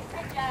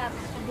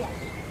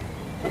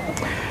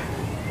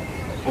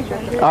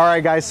 All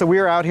right, guys, so we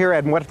are out here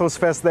at Muertos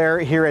Fest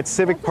here at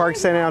Civic Park,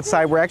 standing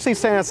outside. We're actually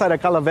standing outside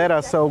of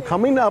Calavera. So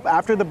coming up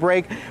after the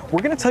break,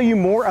 we're going to tell you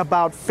more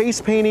about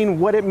face painting,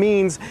 what it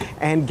means,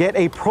 and get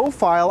a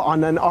profile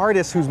on an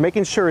artist who's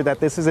making sure that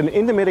this is an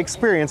intimate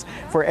experience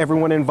for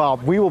everyone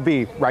involved. We will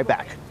be right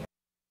back.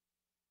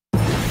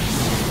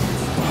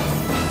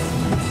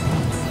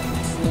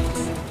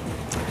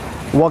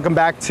 Welcome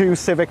back to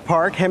Civic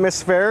Park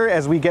Hemisphere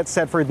as we get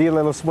set for Dia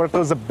de los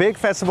Muertos, a big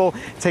festival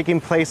taking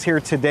place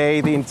here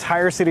today. The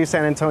entire city of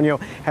San Antonio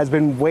has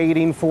been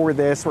waiting for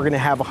this. We're going to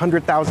have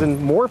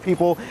 100,000 more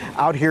people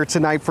out here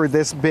tonight for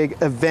this big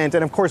event.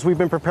 And of course, we've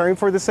been preparing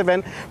for this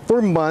event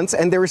for months,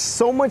 and there is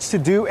so much to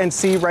do and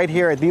see right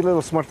here at Dia de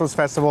los Muertos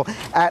Festival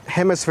at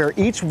Hemisphere.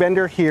 Each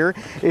vendor here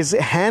is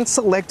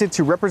hand-selected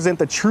to represent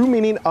the true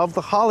meaning of the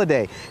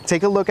holiday.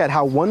 Take a look at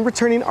how one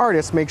returning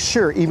artist makes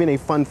sure even a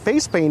fun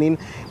face painting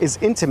is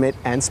intimate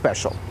and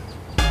special.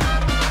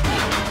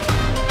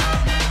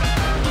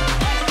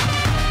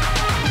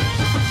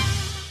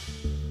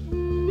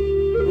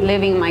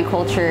 Living my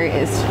culture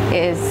is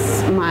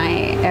my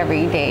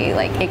everyday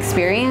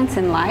experience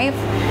in life,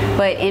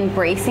 but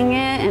embracing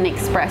it and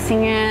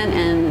expressing it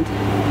and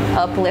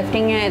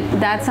uplifting it,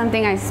 that's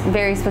something I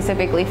very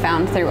specifically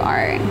found through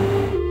art.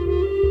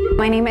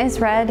 My name is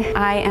Red.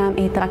 I am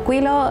a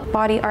Tranquilo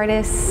body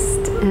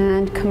artist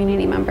and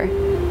community member.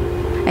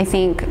 I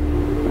think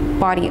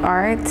body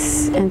art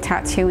and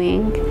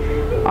tattooing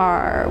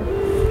are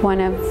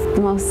one of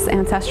the most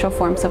ancestral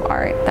forms of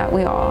art that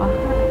we all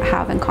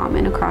have in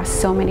common across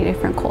so many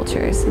different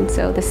cultures. And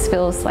so this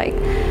feels like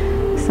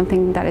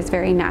something that is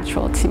very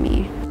natural to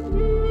me.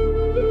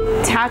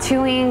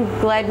 Tattooing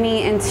led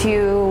me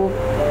into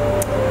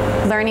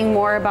learning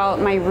more about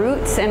my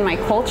roots and my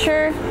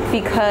culture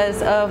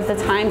because of the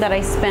time that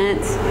I spent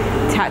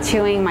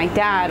tattooing my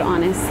dad,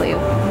 honestly.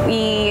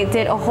 We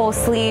did a whole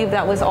sleeve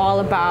that was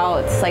all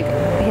about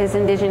his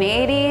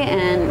indigeneity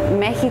and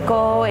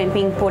Mexico and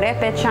being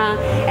purépecha,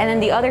 and then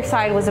the other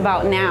side was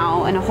about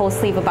now, and a whole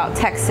sleeve about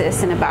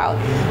Texas and about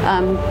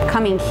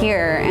coming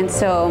here. And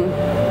so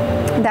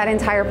that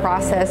entire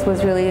process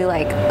was really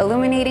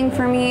illuminating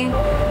for me.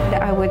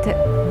 I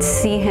would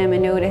see him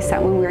and notice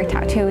that when we were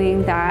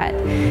tattooing that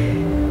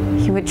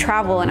he would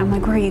travel, and I'm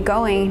like, where are you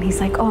going? And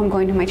he's like, oh, I'm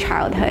going to my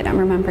childhood. I'm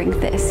remembering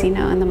this, you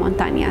know, in the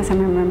montañas.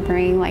 I'm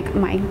remembering like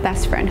my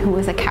best friend who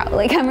was a cow.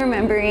 Like I'm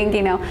remembering,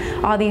 you know,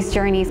 all these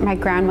journeys. My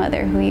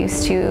grandmother who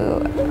used to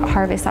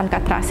harvest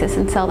alcatraces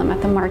and sell them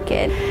at the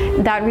market.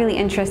 That really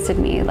interested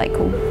me, like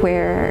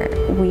where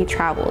we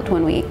traveled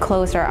when we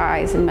closed our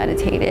eyes and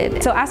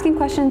meditated. So asking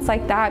questions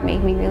like that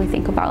made me really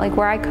think about like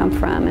where I come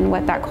from and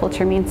what that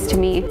culture means to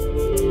me.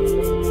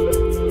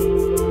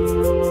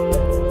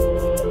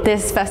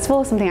 This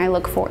festival is something I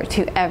look forward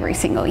to every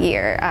single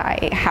year.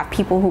 I have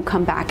people who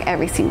come back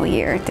every single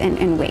year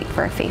and wait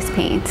for a face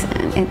paint,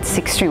 and it's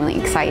extremely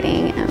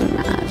exciting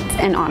and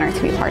an honor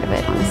to be a part of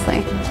it,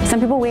 honestly. Some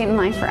people wait in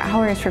line for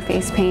hours for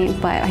face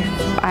paint, but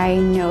I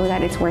know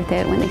that it's worth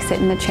it when they sit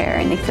in the chair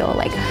and they feel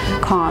like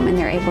calm and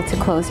they're able to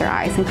close their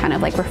eyes and kind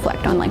of like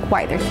reflect on like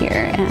why they're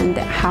here and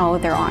how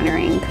they're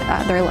honoring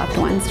their loved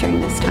ones during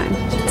this time.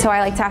 So I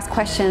like to ask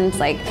questions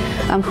like,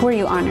 who are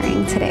you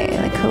honoring today?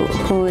 Like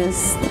who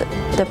is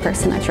the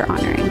person that you're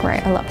honoring,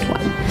 right? A loved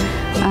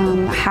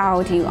one.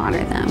 How do you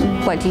honor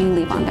them? What do you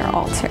leave on their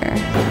altar?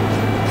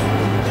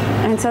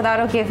 And so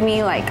that'll give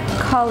me like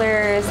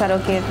colors,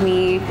 that'll give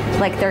me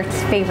like their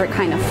favorite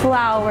kind of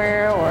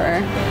flower,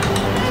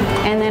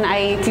 and then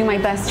I do my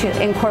best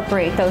to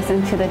incorporate those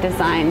into the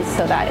designs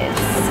so that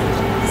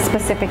it's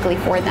specifically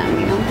for them,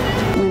 you know.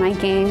 When I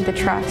gain the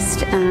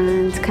trust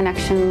and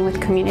connection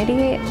with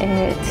community,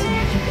 it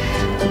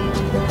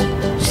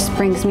just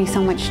brings me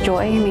so much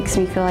joy. It makes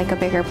me feel like a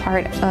bigger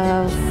part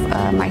of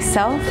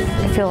myself.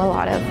 I feel a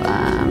lot of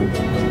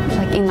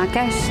like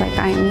inakesh, like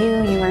I am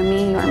you, you are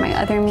me, you are my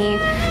other me.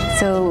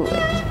 So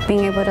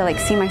being able to like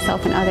see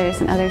myself in others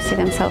and others see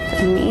themselves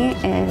in me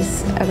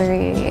is a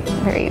very,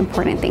 very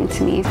important thing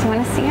to me. Do you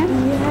want to see it?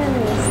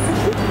 Yes.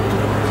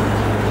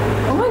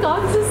 Oh my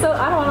God, this is so,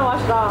 I don't want to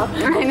wash it off.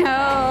 I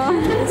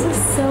know. This is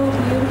so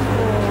beautiful.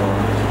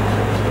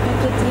 Like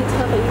the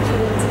detail that you put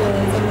into it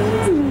is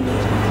amazing.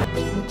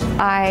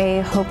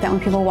 I hope that when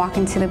people walk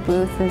into the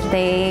booth that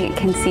they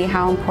can see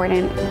how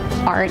important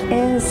art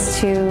is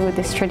to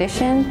this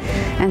tradition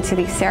and to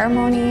these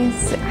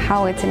ceremonies,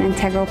 how it's an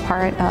integral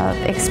part of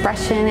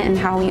expression and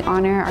how we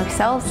honor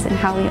ourselves and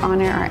how we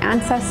honor our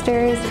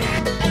ancestors.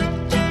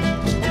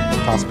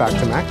 Toss back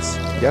to Max,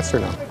 yes or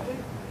no?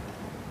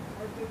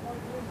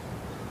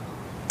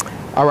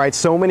 All right,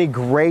 so many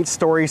great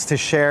stories to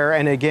share.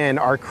 And again,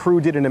 our crew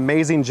did an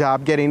amazing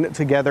job getting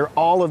together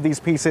all of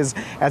these pieces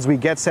as we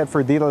get set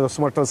for Dia de los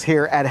Muertos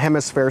here at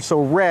Hemisphere.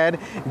 So Red,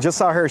 you just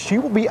saw her, she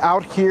will be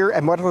out here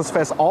at Muertos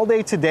Fest all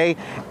day today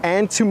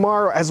and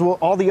tomorrow, as will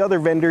all the other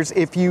vendors.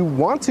 If you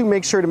want to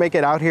make sure to make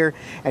it out here,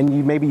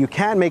 and maybe you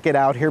can make it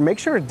out here, make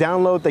sure to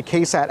download the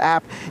KSAT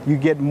app. You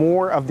get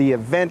more of the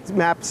event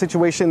map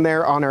situation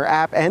there on our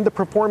app and the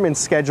performance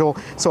schedule.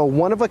 So a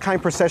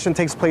one-of-a-kind procession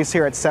takes place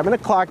here at 7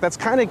 o'clock. That's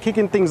kind of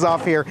kicking things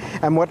off here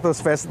at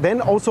Muertos Fest.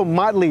 Then also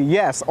Motley,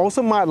 yes,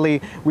 also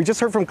Motley. We just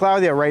heard from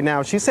Claudia right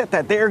now. She said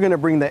that they're going to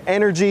bring the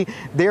energy,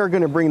 they're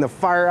going to bring the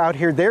fire out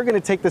here. They're going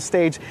to take the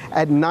stage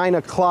at 9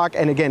 o'clock.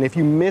 And again, if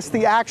you miss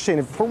the action,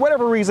 if for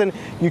whatever reason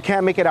you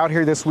can't make it out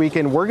here this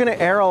weekend, we're going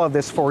to air all of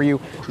this for you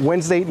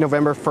Wednesday,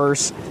 November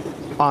 1st.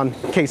 On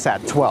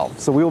KSAT 12.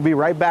 So we will be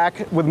right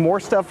back with more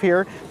stuff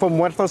here from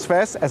Muertos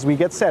Fest as we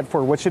get set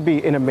for what should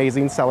be an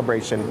amazing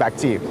celebration. Back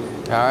to you.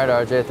 All right,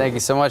 RJ, thank you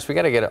so much. We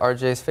got to get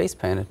RJ's face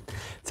painted.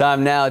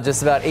 Time now,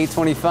 just about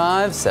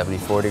 8:25,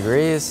 74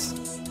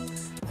 degrees.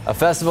 A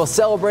festival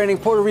celebrating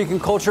Puerto Rican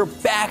culture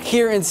back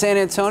here in San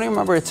Antonio.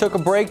 Remember, it took a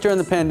break during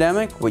the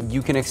pandemic. What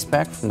you can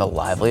expect from the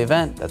lively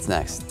event. That's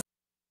next.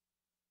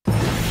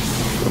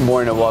 Good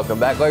morning and welcome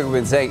back. Like we've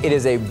been saying, it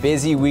is a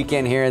busy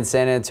weekend here in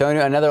San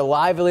Antonio. Another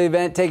lively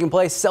event taking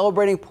place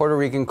celebrating Puerto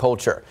Rican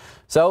culture.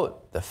 So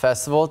the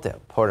Festival de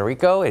Puerto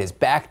Rico, it is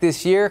back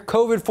this year.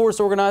 COVID forced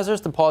organizers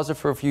to pause it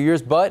for a few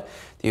years, but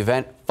the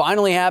event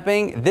finally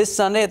happening this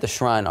Sunday at the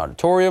Shrine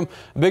Auditorium.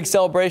 A big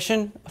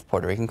celebration of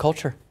Puerto Rican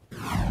culture.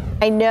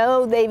 I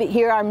know they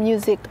hear our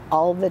music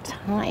all the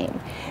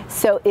time,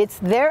 so it's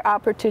their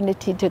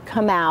opportunity to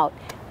come out,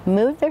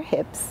 move their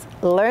hips,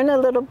 learn a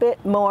little bit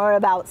more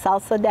about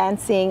salsa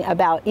dancing,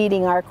 about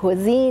eating our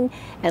cuisine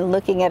and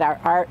looking at our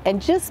art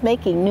and just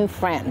making new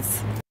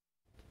friends.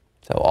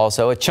 So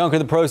also a chunk of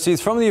the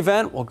proceeds from the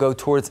event will go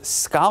towards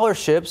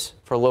scholarships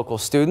for local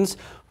students.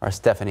 Our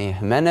Stephanie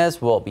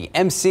Jimenez will be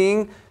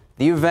emceeing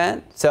the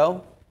event.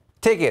 So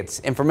tickets,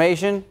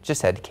 information,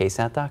 just head to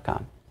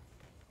KSAT.com.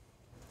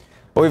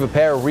 We have a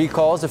pair of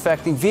recalls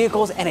affecting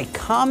vehicles and a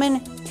common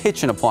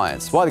kitchen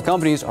appliance, while the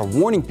companies are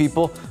warning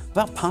people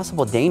about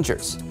possible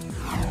dangers.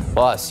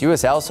 Plus,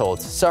 U.S.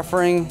 households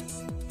suffering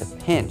the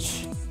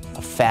pinch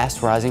of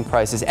fast rising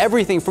prices,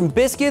 everything from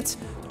biscuits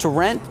to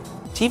rent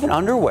to even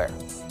underwear.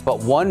 But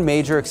one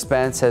major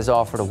expense has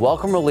offered a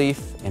welcome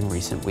relief in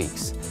recent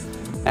weeks.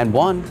 And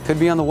one could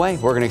be on the way.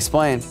 We're going to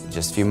explain in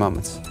just a few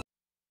moments.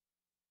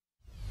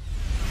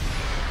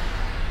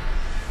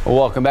 Well,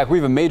 welcome back. We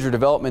have a major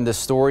development in this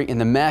story in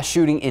the mass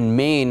shooting in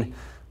Maine.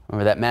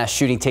 Remember that mass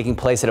shooting taking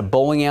place at a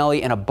bowling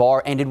alley and a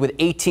bar ended with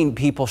 18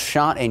 people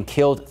shot and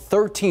killed,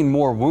 13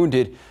 more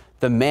wounded.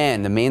 the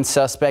main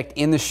suspect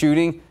in the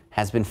shooting,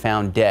 has been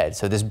found dead.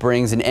 So this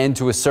brings an end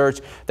to a search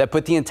that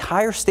put the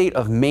entire state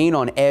of Maine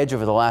on edge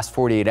over the last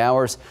 48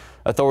 hours.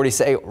 Authorities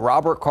say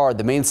Robert Card,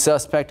 the main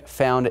suspect,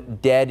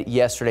 found dead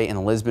yesterday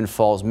in Lisbon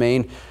Falls,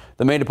 Maine.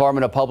 The Maine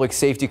Department of Public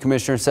Safety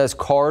Commissioner says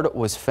Card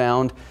was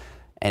found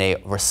in a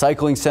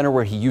recycling center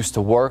where he used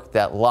to work.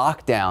 That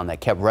lockdown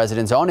that kept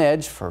residents on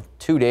edge for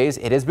 2 days,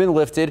 it has been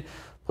lifted.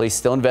 Police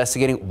still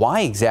investigating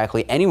why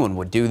exactly anyone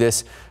would do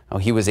this.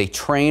 He was a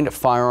trained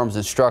firearms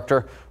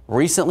instructor,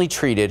 recently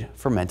treated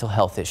for mental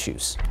health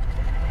issues.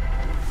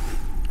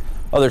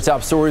 Other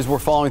top stories we're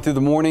following through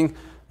the morning.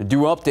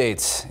 New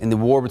updates in the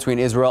war between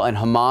Israel and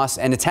Hamas,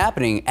 and it's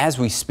happening as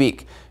we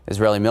speak.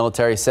 Israeli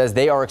military says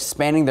they are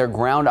expanding their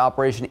ground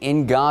operation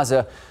in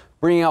Gaza,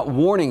 bringing out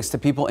warnings to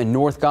people in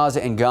North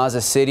Gaza and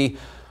Gaza City.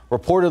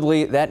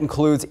 Reportedly, that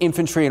includes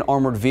infantry and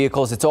armored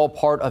vehicles. It's all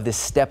part of this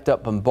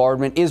stepped-up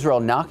bombardment. Israel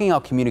knocking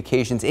out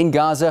communications in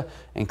Gaza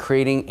and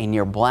creating a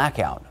near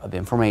blackout of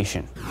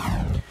information.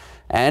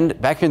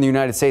 And back here in the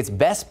United States,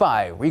 Best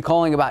Buy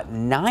recalling about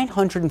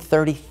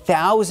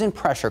 930,000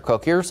 pressure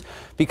cookers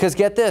because,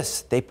 get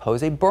this, they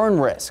pose a burn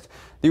risk.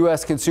 The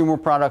U.S. Consumer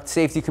Product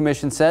Safety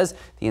Commission says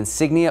the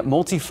Insignia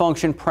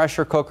multifunction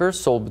pressure cookers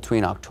sold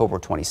between October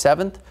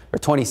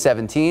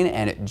 2017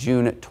 and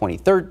June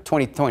 23rd,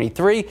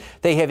 2023,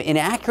 they have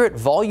inaccurate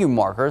volume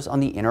markers on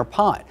the inner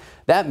pot.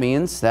 That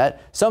means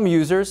that some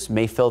users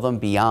may fill them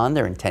beyond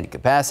their intended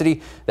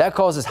capacity. That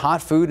causes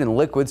hot food and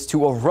liquids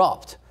to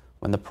erupt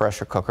when the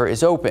pressure cooker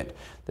is opened.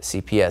 The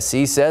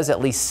CPSC says at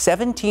least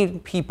 17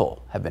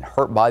 people have been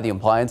hurt by the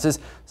appliances.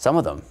 Some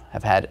of them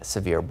have had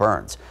severe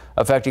burns.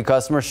 Affected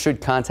customers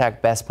should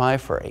contact Best Buy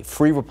for a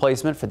free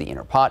replacement for the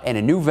inner pot and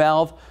a new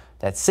valve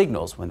that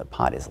signals when the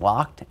pot is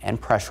locked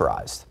and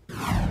pressurized.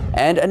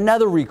 And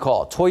another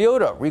recall,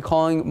 Toyota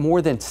recalling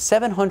more than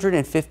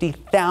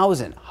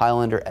 750,000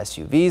 Highlander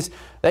SUVs.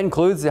 That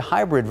includes the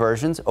hybrid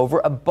versions over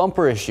a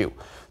bumper issue.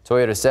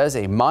 Toyota says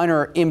a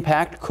minor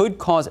impact could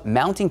cause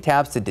mounting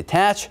tabs to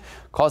detach,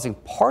 causing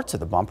parts of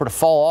the bumper to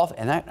fall off,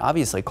 and that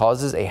obviously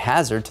causes a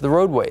hazard to the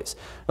roadways.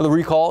 Now, the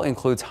recall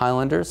includes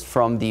Highlanders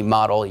from the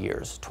model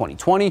years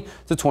 2020 to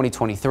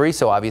 2023,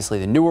 so obviously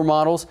the newer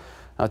models.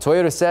 Now,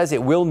 Toyota says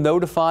it will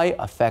notify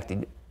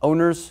affected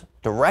owners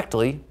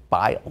directly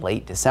by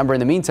late December.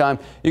 In the meantime,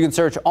 you can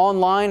search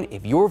online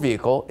if your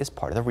vehicle is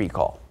part of the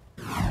recall.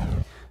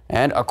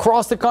 And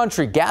across the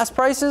country, gas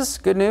prices,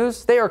 good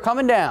news, they are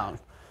coming down.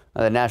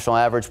 The national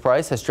average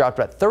price has dropped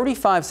about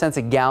 35 cents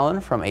a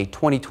gallon from a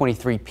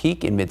 2023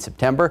 peak in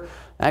mid-September.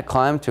 That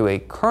climbed to a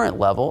current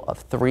level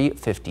of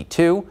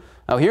 $3.52.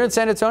 Now, here in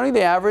San Antonio,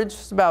 the average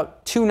is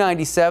about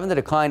 $2.97. The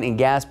decline in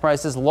gas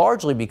prices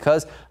largely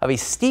because of a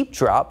steep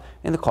drop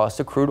in the cost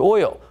of crude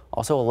oil.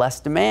 Also, less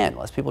demand,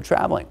 less people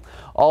traveling.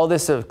 All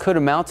this could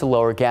amount to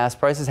lower gas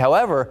prices.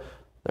 However,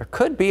 there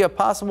could be a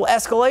possible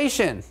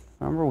escalation.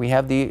 Remember, we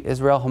have the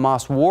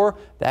Israel-Hamas war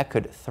that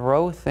could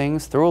throw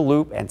things through a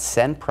loop and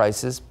send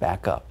prices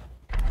back up.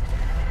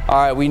 All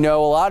right, we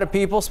know a lot of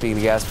people, speaking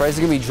of gas prices,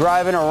 are going to be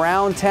driving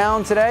around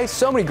town today.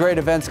 So many great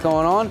events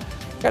going on.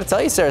 Got to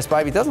tell you, Sarah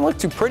Spivey, it doesn't look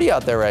too pretty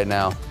out there right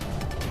now.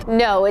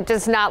 No, it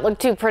does not look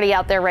too pretty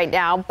out there right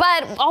now,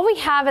 but all we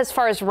have as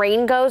far as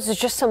rain goes is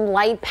just some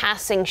light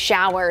passing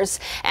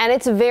showers, and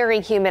it's very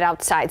humid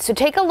outside. So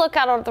take a look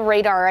out on the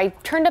radar. I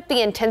turned up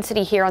the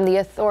intensity here on the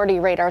Authority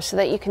radar so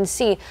that you can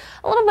see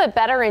a little bit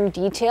better in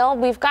detail.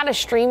 We've got a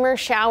streamer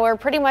shower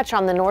pretty much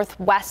on the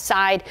northwest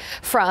side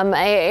from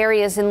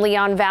areas in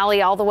Leon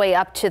Valley all the way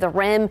up to the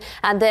rim,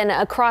 and then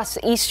across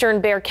eastern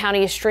Bexar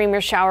County, a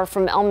streamer shower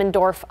from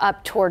Elmendorf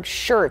up towards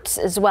Schertz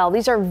as well.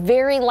 These are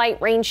very light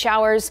rain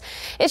showers.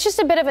 It's just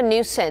a bit of a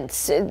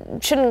nuisance.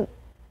 It shouldn't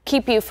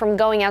keep you from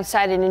going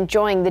outside and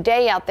enjoying the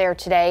day out there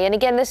today. And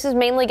again, this is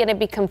mainly going to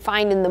be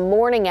confined in the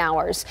morning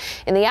hours.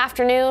 In the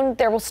afternoon,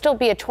 there will still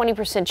be a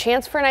 20%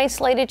 chance for an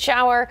isolated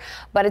shower,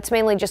 but it's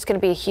mainly just going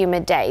to be a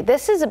humid day.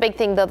 This is a big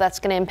thing, though, that's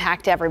going to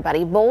impact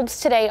everybody.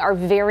 Molds today are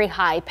very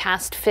high,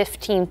 past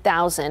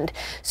 15,000.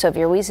 So if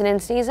you're wheezing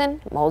and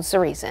sneezing, mold's the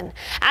reason.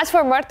 As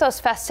for Muertos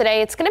Fest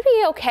today, it's going to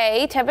be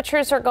okay.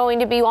 Temperatures are going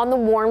to be on the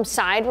warm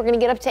side. We're going to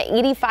get up to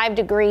 85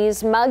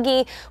 degrees,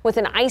 muggy with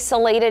an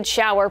isolated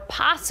shower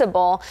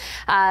possible.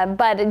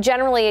 But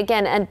generally,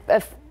 again,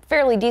 a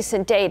fairly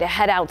decent day to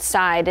head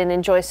outside and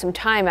enjoy some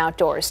time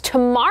outdoors.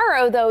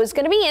 Tomorrow, though, is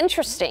going to be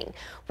interesting.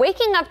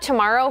 Waking up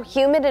tomorrow,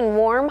 humid and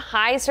warm,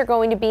 highs are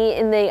going to be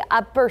in the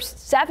upper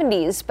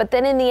 70s, but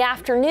then in the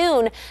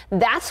afternoon,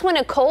 that's when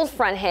a cold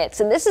front hits,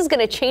 and this is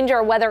going to change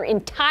our weather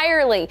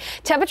entirely.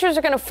 Temperatures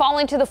are going to fall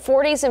into the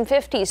 40s and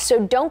 50s,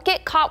 so don't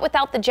get caught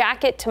without the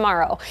jacket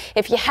tomorrow.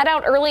 If you head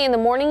out early in the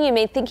morning, you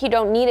may think you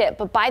don't need it,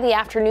 but by the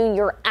afternoon,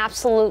 you're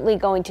absolutely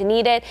going to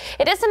need it.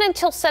 It isn't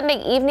until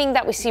Sunday evening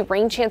that we see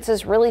rain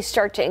chances really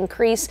start to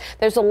increase.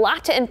 There's a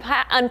lot to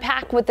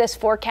unpack with this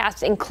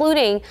forecast,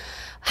 including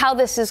how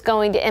this is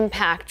going to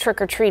impact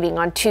trick-or-treating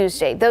on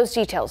Tuesday. Those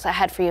details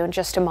ahead for you in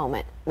just a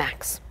moment.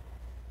 Max.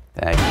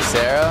 Thank you,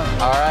 Sarah.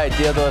 All right,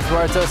 Dia de los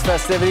Muertos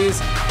festivities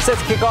set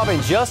to kick off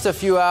in just a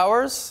few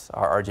hours.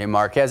 Our RJ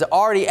Marquez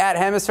already at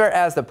Hemisphere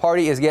as the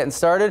party is getting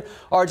started.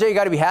 RJ, you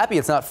got to be happy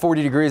it's not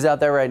 40 degrees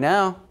out there right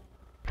now.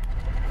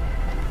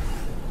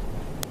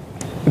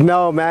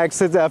 No,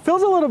 Max, it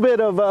feels a little bit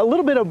of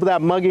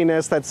that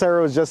mugginess that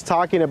Sarah was just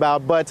talking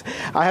about, but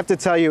I have to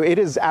tell you, it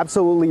is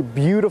absolutely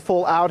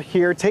beautiful out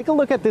here. Take a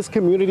look at this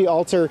community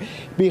altar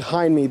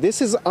behind me.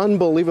 This is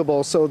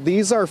unbelievable. So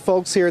these are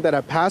folks here that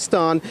have passed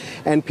on,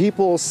 and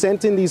people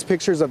sent in these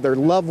pictures of their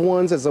loved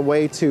ones as a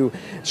way to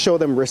show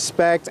them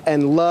respect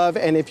and love.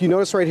 And if you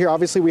notice right here,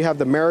 obviously we have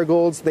the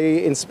marigolds.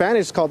 They, in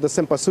Spanish, called the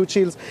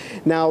cempasúchils.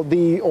 Now,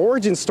 the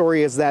origin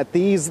story is that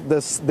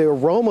the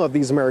aroma of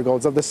these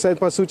marigolds, of the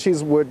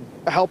cempasúchils, would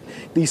help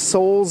the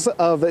souls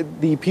of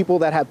the people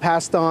that have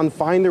passed on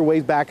find their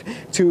way back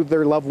to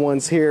their loved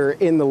ones here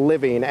in the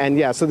living. And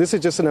yeah, so this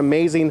is just an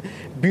amazing,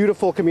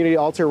 beautiful community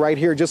altar right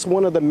here. Just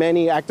one of the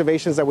many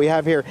activations that we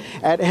have here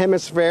at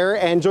Hemisphere.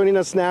 And joining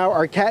us now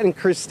are Kat and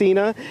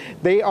Christina.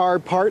 They are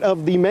part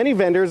of the many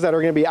vendors that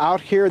are going to be out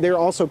here. They're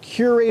also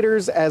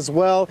curators as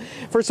well.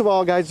 First of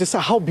all, guys, just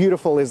how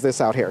beautiful is this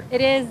out here?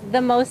 It is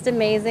the most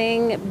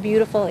amazing,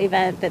 beautiful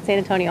event that San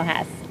Antonio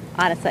has.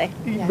 Honestly.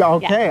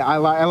 Okay, yeah.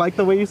 I like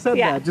the way you said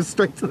that, just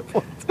straight to the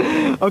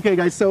point. Okay,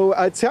 guys, so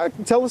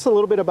tell us a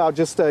little bit about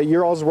just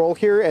your all's role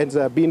here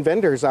and being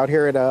vendors out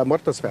here at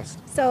Muertos Fest.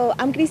 So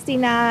I'm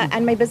Cristina,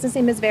 and my business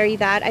name is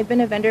Veridad. I've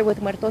been a vendor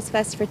with Muertos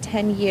Fest for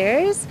 10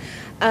 years.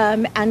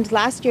 And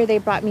last year they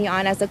brought me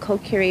on as a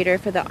co-curator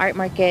for the art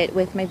market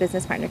with my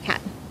business partner,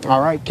 Kat. All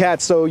right,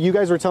 Kat, so you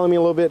guys were telling me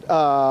a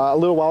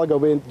little while ago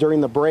during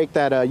the break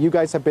that you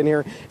guys have been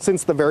here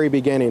since the very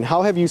beginning.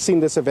 How have you seen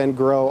this event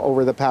grow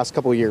over the past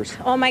couple of years?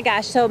 Oh my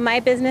gosh, so my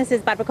business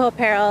is Barbacoa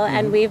Apparel,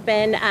 and we've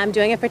been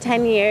doing it for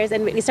 10 years,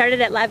 and we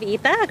started at La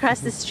Vita across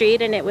the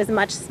street, and it was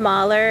much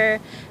smaller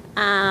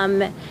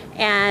and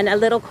a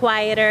little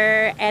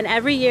quieter, and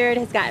every year it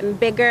has gotten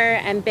bigger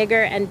and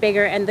bigger and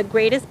bigger. And the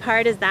greatest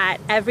part is that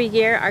every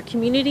year our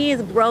community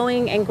is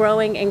growing and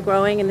growing and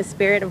growing in the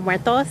spirit of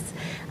Muertos.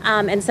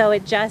 And so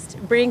it just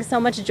brings so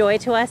much joy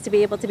to us to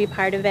be able to be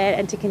part of it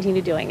and to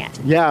continue doing it.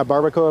 Yeah,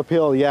 Barbacoa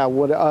Appeal, yeah,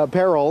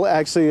 apparel,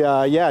 actually,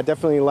 yeah,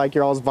 definitely like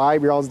your all's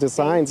vibe, your all's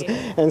designs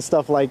and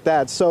stuff like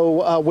that.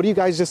 So what are you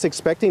guys just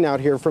expecting out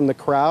here from the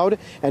crowd?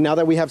 And now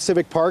that we have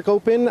Civic Park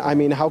open, I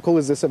mean, how cool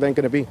is this event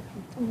going to be?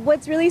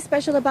 What's really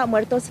special about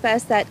Muertos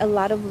Fest that a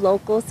lot of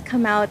locals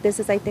come out. This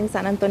is, I think,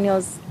 San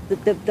Antonio's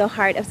the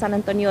heart of San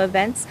Antonio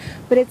events,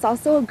 but it's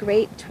also a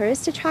great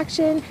tourist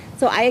attraction.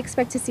 So I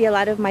expect to see a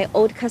lot of my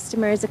old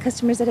customers, the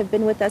customers that have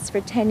been with us for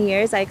 10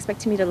 years. I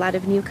expect to meet a lot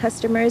of new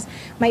customers.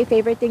 My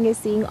favorite thing is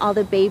seeing all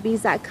the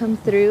babies that come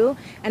through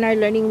and are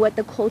learning what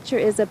the culture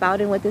is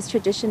about and what this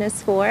tradition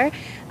is for.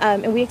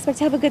 And we expect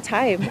to have a good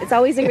time. It's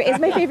always it's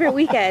my favorite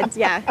weekend,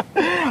 yeah.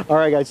 All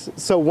right, guys.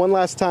 So one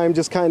last time,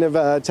 just kind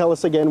of tell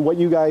us again what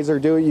you guys are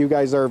doing. You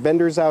guys are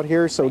vendors out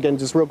here. So again,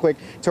 just real quick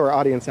to our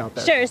audience out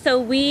there. Sure.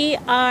 So we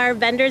are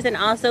vendors, and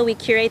also we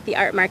curate the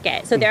art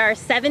market. So there are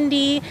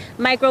 70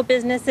 micro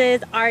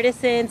businesses,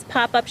 artisans,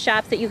 pop-up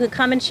shops that you could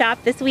come and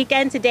shop this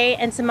weekend, today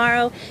and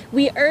tomorrow.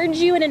 We urge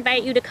you and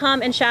invite you to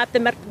come and shop the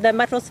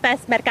Muertos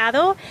Fest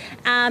Mercado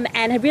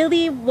and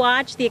really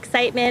watch the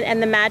excitement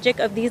and the magic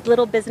of these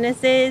little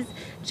businesses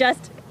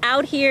just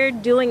out here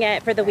doing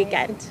it for the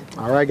weekend.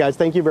 All right, guys,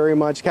 thank you very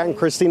much. Kat and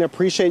Christina,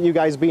 appreciate you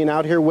guys being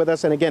out here with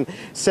us. And again,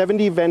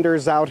 70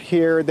 vendors out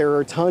here. There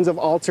are tons of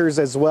altars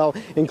as well,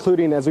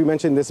 including, as we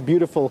mentioned, this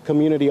beautiful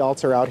community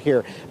altar out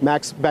here.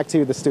 Max, back to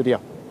you, the studio.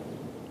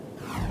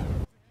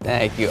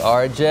 Thank you,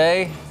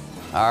 RJ.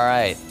 All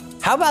right,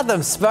 how about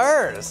them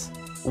Spurs?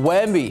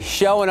 Wemby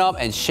showing up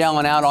and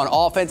shelling out on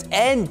offense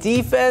and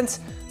defense.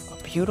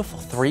 A beautiful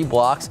 3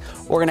 blocks.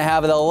 We're going to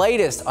have the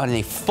latest on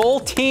a full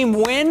team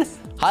win.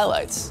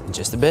 Highlights in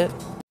just a bit.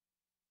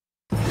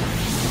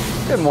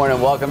 Good morning,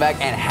 welcome back,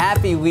 and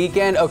happy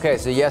weekend. Okay,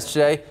 so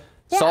yesterday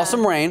saw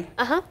some rain.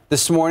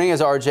 This morning,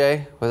 as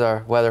RJ was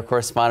our weather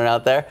correspondent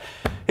out there,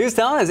 he was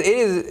telling us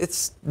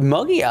it's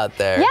muggy out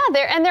there. Yeah,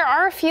 there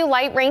are a few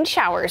light rain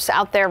showers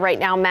out there right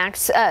now,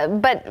 Max.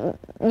 But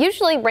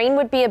usually rain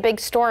would be a big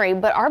story.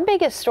 But our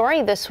biggest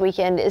story this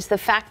weekend is the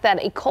fact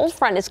that a cold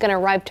front is going to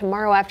arrive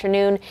tomorrow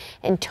afternoon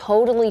and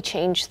totally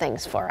change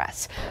things for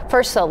us.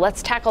 First, though,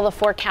 let's tackle the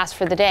forecast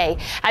for the day.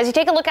 As you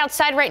take a look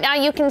outside right now,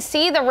 you can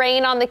see the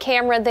rain on the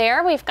camera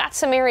there. We've got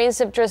some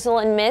areas of drizzle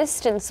and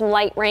mist and some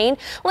light rain,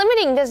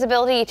 limiting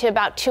visibility to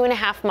about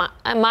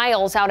 2.5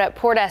 miles out at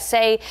Port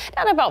SA,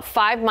 down about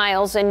 5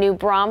 miles in New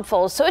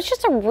Braunfels. So it's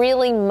just a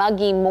really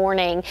muggy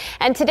morning.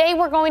 And today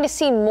we're going to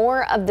see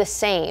more of the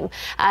same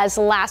as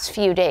the last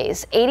few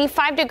days.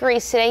 85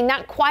 degrees today,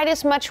 not quite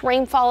as much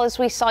rainfall as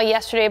we saw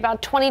yesterday,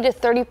 about 20 to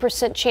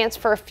 30% chance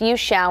for a few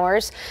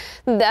showers.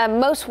 The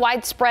most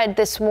widespread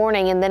this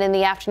morning, and then in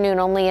the afternoon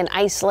only an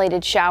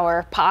isolated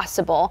shower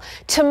possible.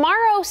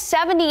 Tomorrow,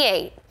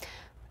 78.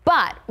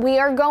 But we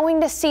are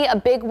going to see a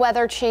big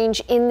weather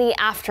change in the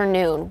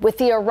afternoon with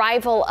the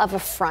arrival of a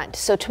front.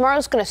 So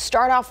tomorrow's going to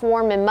start off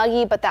warm and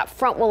muggy, but that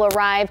front will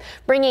arrive,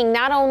 bringing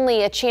not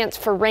only a chance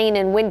for rain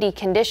and windy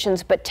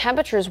conditions, but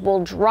temperatures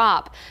will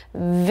drop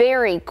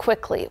very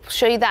quickly. We'll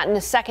show you that in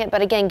a second.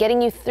 But again,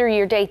 getting you through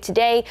your day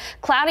today.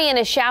 Cloudy and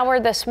a shower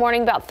this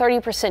morning, about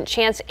 30%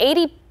 chance,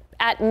 80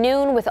 at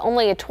noon with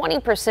only a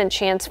 20%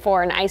 chance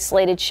for an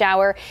isolated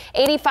shower.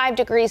 85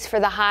 degrees for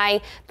the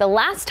high. The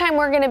last time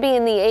we're going to be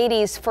in the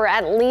 80s for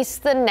at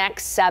least the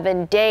next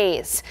 7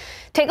 days.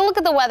 Take a look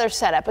at the weather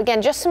setup.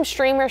 Again, just some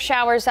streamer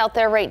showers out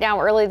there right now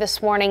early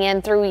this morning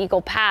and through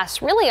Eagle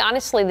Pass. Really,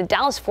 honestly, the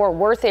Dallas-Fort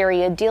Worth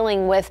area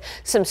dealing with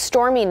some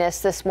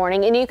storminess this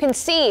morning. And you can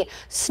see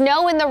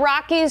snow in the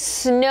Rockies,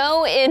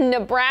 snow in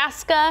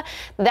Nebraska.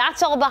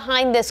 That's all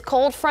behind this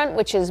cold front,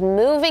 which is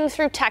moving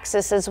through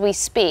Texas as we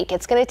speak.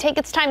 It's going to take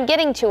its time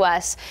getting to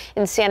us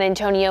in San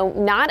Antonio,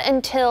 not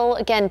until,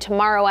 again,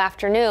 tomorrow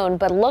afternoon.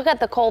 But look at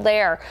the cold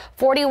air.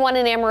 41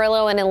 in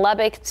Amarillo, and in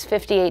Lubbock, it's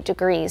 58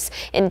 degrees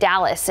in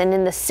Dallas, and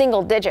in the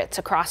single digits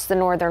across the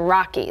northern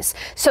Rockies.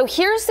 So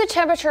here's the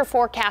temperature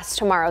forecast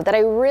tomorrow that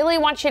I really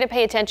want you to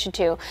pay attention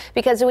to,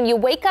 because when you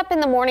wake up in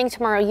the morning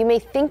tomorrow, you may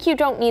think you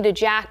don't need a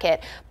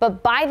jacket,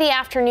 but by the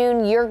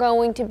afternoon, you're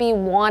going to be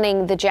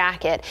wanting the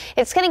jacket.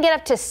 It's going to get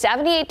up to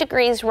 78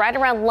 degrees right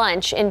around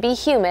lunch and be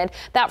humid.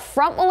 That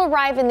front will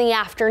arrive in the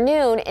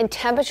afternoon and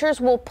temperatures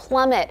will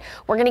plummet.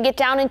 We're going to get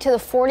down into the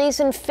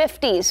 40s and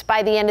 50s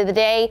by the end of the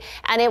day,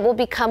 and it will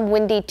become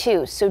windy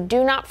too. So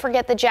do not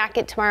forget the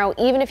jacket tomorrow.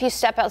 Even if you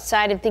step outside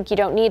and think you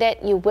don't need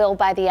it, you will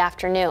by the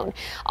afternoon.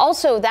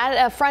 Also,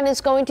 that front is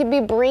going to be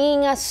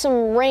bringing us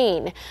some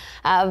rain,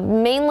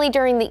 mainly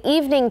during the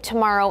evening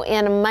tomorrow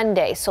and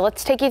Monday. So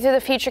let's take you through the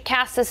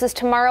futurecast. This is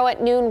tomorrow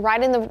at noon, right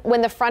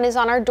when the front is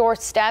on our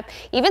doorstep.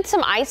 Even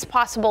some ice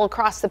possible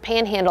across the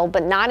panhandle,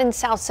 but not in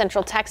south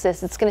central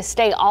Texas. It's going to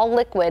stay all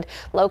liquid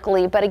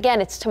locally. But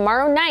again, it's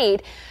tomorrow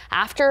night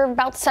after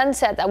about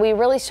sunset that we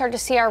really start to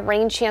see our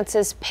rain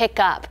chances pick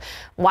up.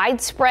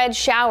 Widespread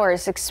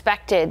showers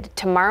expected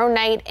tomorrow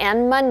night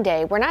and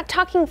Monday. We're not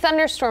talking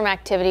thunderstorm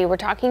activity. We're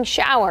talking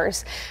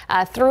showers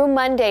through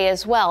Monday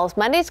as well.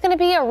 Monday's going to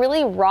be a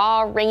really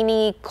raw,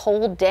 rainy,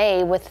 cold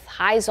day with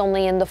highs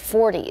only in the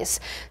 40s.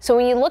 So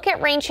when you look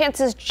at rain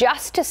chances,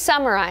 just to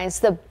summarize,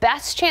 the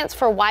best chance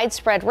for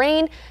widespread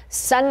rain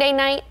Sunday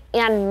night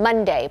and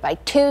Monday. By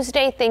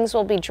Tuesday, things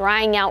will be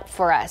drying out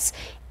for us.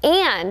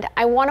 And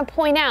I want to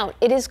point out,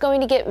 it is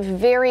going to get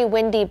very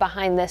windy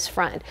behind this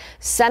front.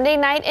 Sunday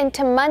night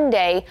into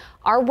Monday,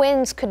 our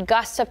winds could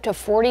gust up to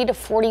 40 to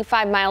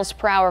 45 miles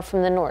per hour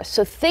from the north.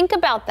 So think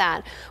about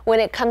that when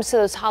it comes to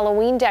those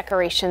Halloween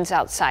decorations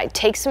outside.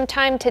 Take some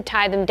time to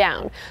tie them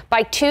down.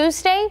 By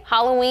Tuesday,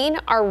 Halloween,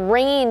 our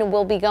rain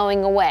will be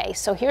going away.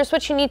 So here's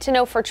what you need to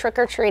know for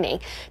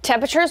trick-or-treating.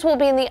 Temperatures will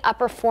be in the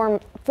upper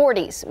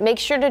 40s. Make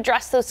sure to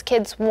dress those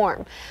kids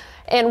warm.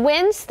 And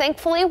winds,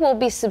 thankfully, will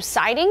be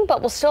subsiding, but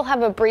we'll still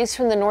have a breeze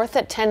from the north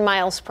at 10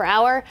 miles per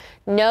hour.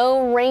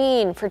 No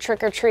rain for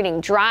trick-or-treating.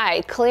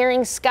 Dry,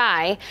 clearing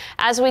sky.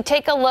 As we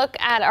take a look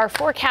at our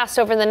forecast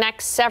over the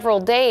next several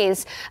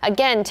days,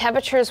 again,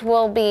 temperatures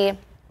will be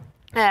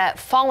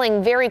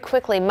falling very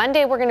quickly.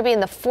 Monday, we're going to be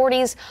in the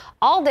 40s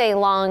all day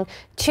long.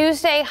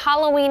 Tuesday,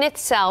 Halloween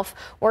itself,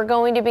 we're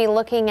going to be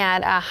looking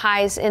at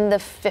highs in the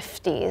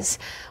 50s.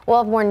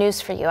 We'll have more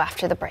news for you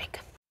after the break.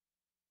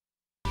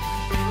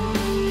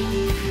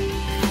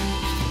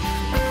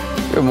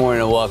 Good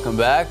morning and welcome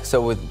back.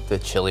 So with the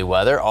chilly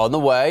weather on the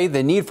way,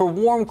 the need for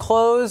warm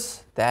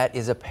clothes, that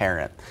is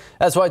apparent.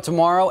 That's why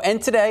tomorrow and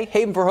today,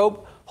 Haven for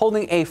Hope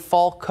holding a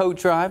fall coat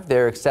drive.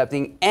 They're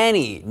accepting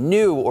any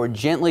new or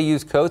gently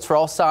used coats for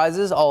all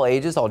sizes, all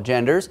ages, all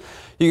genders.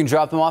 You can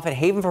drop them off at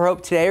Haven for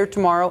Hope today or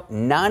tomorrow,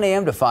 9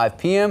 a.m. to 5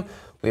 p.m.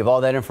 We have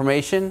all that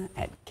information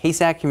at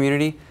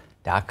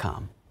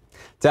ksatcommunity.com.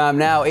 Time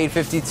now,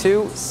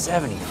 8:52,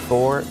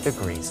 74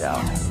 degrees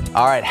out.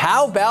 All right,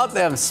 how about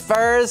them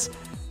Spurs?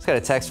 Just got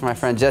a text from my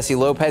friend Jesse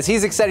Lopez.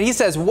 He's excited. He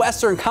says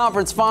Western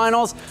Conference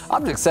Finals.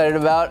 I'm excited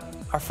about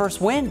our first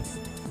win.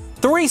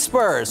 3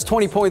 Spurs,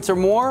 20 points or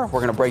more.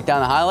 We're going to break down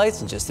the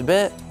highlights in just a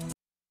bit.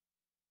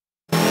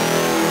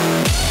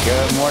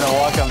 Good morning,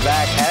 welcome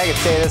back. I can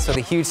say this with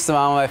a huge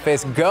smile on my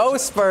face. Go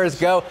Spurs,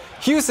 go.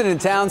 Houston in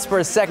town.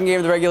 Spurs' second game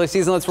of the regular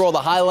season. Let's roll the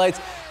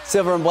highlights.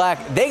 Silver and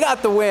black, they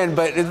got the win,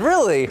 but it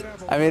really,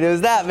 it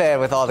was that bad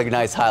with all the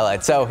nice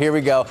highlights. So here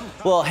we go.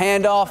 Little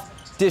handoff,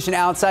 dishing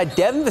outside.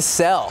 Devin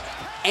Vassell.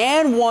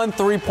 And 1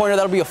 3-pointer.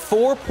 That'll be a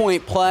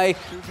 4-point play.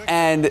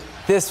 And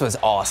this was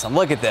awesome.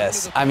 Look at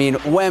this.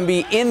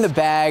 Wemby in the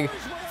bag,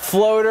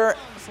 floater,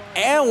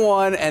 and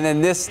 1. And then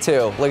this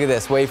too. Look at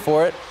this. Wait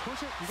for it.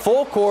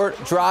 Full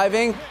court,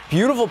 driving,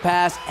 beautiful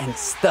pass, and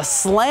the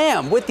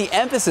slam with the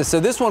emphasis. So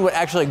this one would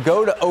actually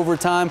go to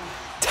overtime,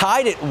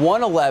 tied at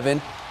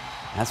 111.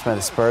 That's where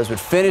the Spurs would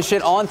finish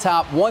it on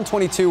top,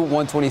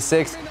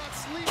 122-126.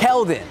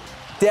 Keldon,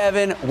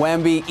 Devin,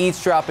 Wemby,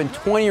 each dropping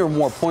 20 or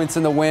more points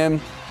in the win.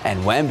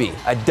 And Wemby,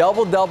 a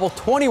double-double,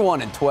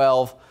 21 and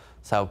 12.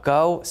 So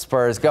go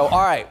Spurs, go.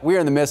 All right, we're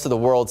in the midst of the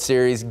World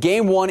Series.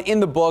 Game 1 in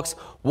the books.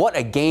 What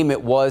a game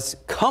it was.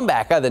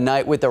 Comeback of the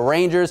night with the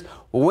Rangers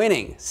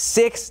winning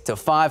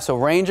 6-5. So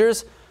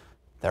Rangers,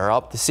 they're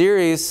up the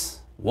series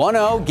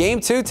 1-0.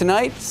 Game 2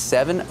 tonight,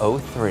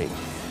 7:03.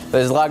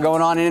 There's a lot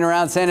going on in and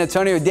around San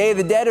Antonio. Day of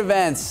the Dead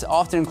events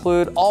often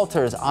include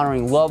altars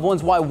honoring loved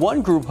ones, while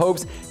one group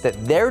hopes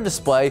that their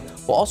display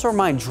will also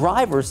remind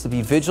drivers to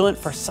be vigilant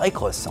for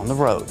cyclists on the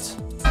roads.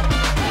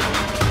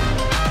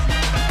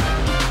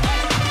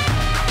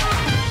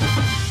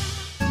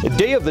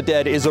 Day of the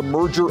Dead is a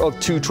merger of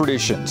two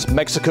traditions,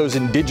 Mexico's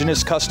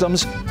indigenous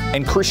customs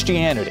and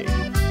Christianity.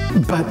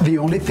 But the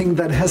only thing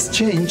that has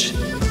changed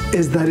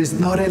is that it's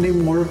not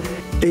anymore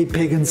a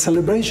pagan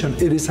celebration.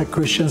 It is a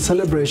Christian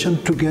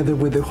celebration together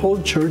with the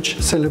whole church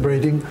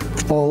celebrating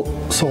All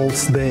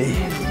Souls Day.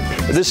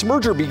 This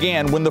merger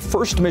began when the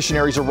first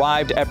missionaries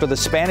arrived after the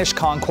Spanish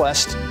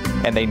conquest,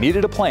 and they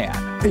needed a plan.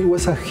 It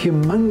was a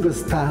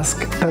humongous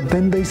task that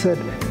then they said,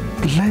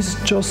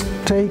 let's just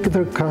take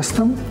their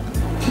custom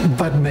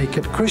but make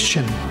it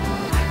Christian.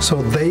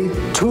 So they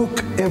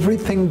took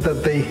everything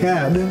that they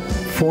had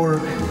for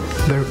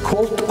their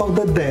cult of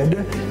the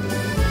dead,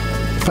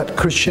 but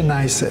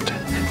Christianize it.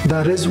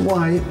 That is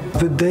why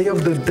the Day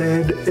of the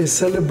Dead is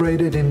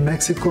celebrated in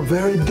Mexico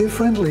very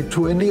differently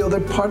to any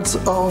other parts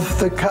of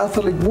the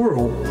Catholic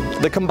world.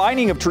 The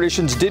combining of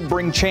traditions did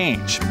bring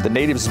change. The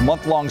natives'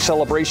 month-long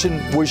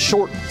celebration was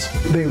shortened.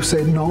 They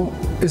said, no,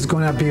 it's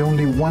going to be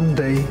only one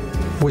day,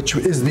 which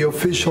is the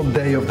official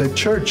day of the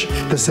church,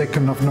 the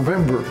 2nd of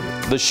November.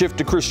 The shift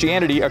to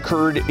Christianity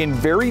occurred in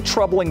very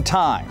troubling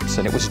times,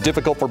 and it was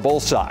difficult for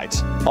both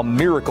sides. A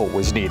miracle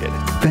was needed.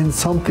 Then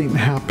something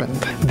happened,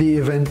 the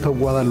event of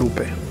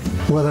Guadalupe.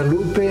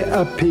 Guadalupe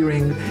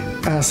appearing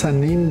as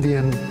an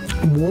Indian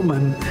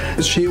woman,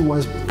 she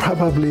was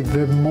probably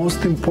the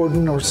most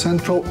important or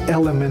central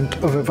element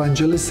of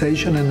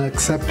evangelization and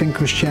accepting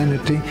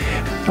Christianity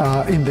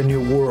in the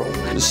New World.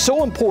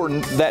 So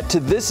important that to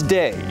this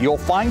day, you'll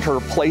find her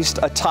placed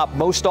atop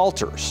most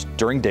altars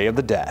during Day of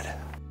the Dead.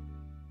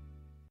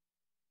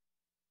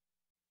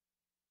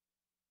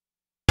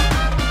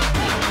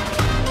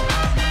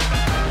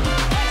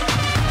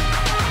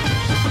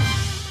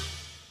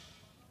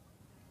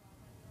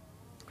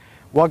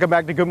 Welcome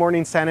back to Good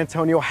Morning San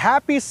Antonio.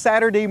 Happy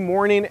Saturday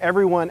morning,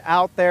 everyone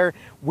out there.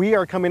 We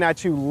are coming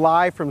at you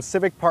live from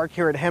Civic Park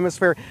here at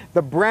Hemisphere,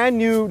 the brand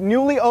new,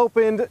 newly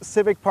opened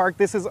Civic Park.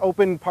 This is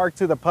open park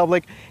to the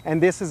public,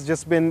 and this has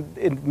just been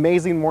an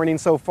amazing morning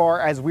so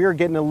far as we are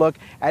getting a look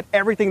at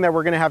everything that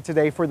we're going to have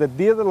today for the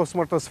Dia de los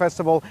Muertos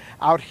Festival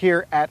out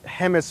here at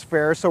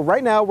Hemisphere. So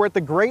right now we're at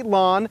the Great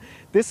Lawn.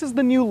 This is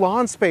the new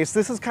lawn space.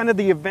 This is kind of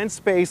the event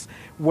space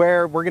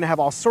where we're going to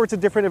have all sorts of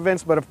different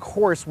events, but of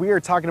course we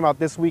are talking about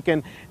this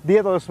weekend,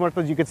 Dia de los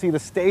Muertos. You can see the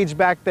stage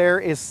back there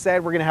is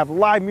set. We're going to have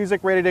live music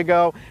ready to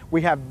go.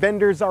 We have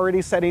vendors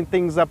already setting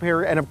things up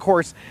here, and of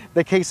course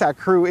the KSAT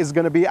crew is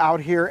going to be out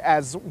here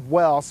as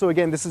well. So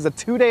again, this is a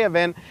two-day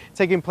event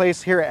taking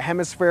place here at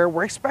Hemisphere.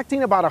 We're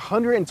expecting about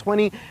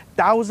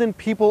 120,000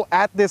 people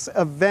at this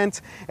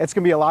event. It's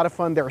going to be a lot of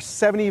fun. There are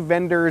 70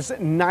 vendors,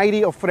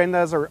 90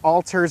 ofrendas or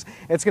altars.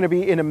 It's going to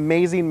be an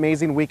amazing,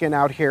 amazing weekend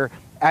out here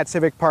at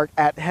Civic Park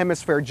at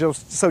Hemisphere.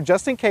 So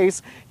just in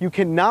case you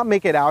cannot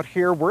make it out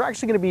here, we're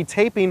actually going to be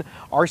taping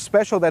our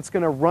special that's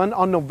going to run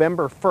on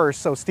November 1st.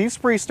 So Steve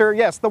Spriester,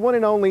 yes, the one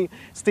and only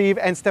Steve,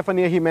 and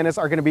Stefania Jimenez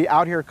are going to be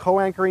out here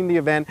co-anchoring the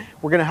event.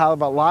 We're going to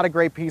have a lot of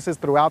great pieces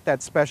throughout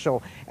that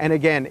special. And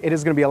again, it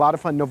is going to be a lot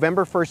of fun.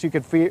 November 1st, you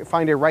can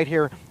find it right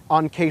here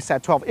on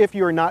KSAT 12 if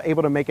you are not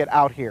able to make it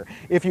out here.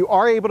 If you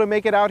are able to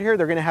make it out here,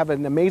 they're going to have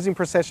an amazing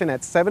procession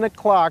at 7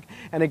 o'clock.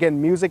 And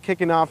again, music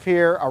kicking off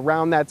here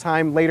around that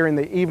time later in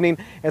the evening.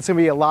 It's going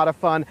to be a lot of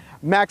fun.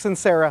 Max and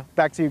Sarah,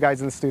 back to you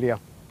guys in the studio.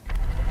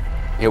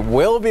 It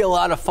will be a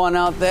lot of fun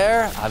out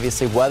there.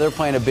 Obviously, weather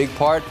playing a big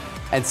part.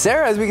 And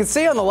Sarah, as we can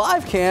see on the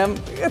live cam,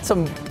 we got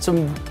some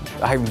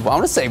I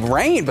want to say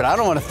rain, but I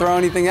don't want to throw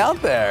anything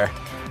out there.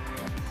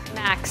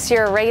 Max,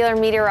 you're a regular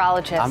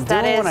meteorologist. I'm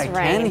doing what I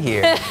can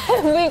here.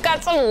 We've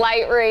got some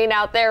light rain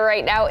out there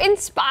right now in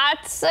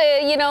spots,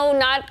 you know,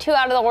 not too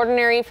out of the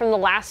ordinary from the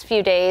last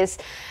few days.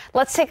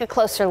 Let's take a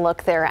closer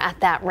look there at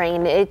that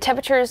rain.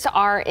 Temperatures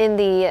are in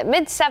the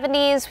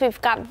mid-70s.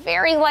 We've got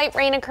very light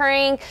rain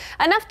occurring,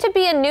 enough to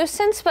be a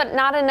nuisance, but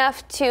not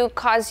enough to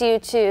cause you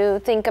to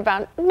think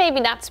about maybe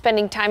not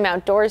spending time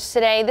outdoors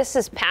today. This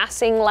is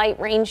passing light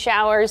rain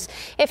showers.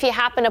 If you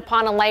happen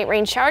upon a light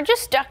rain shower,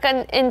 just duck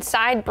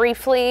inside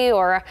briefly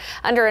or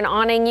under an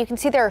awning. You can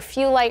see there are a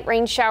few light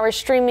rain showers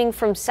streaming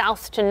from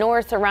south to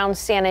north around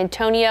San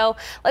Antonio.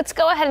 Let's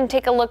go ahead and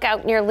take a look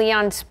out near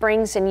Leon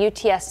Springs and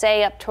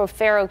UTSA up to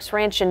Fair Oaks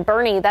Ranch and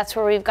Bernie. That's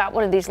where we've got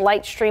one of these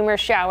light streamer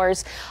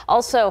showers.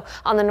 Also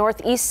on the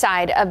northeast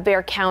side of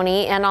Bexar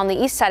County and on the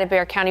east side of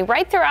Bexar County,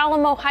 right there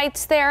Alamo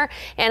Heights there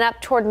and up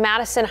toward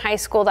Madison High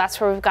School.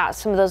 That's where we've got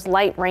some of those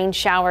light rain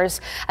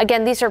showers.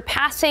 Again, these are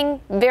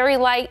passing, very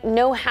light,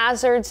 no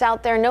hazards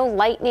out there, no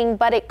lightning,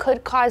 but it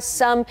could cause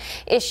some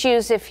issues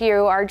issues if you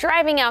are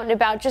driving out and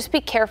about. Just be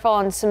careful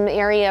on some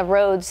area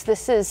roads.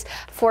 This is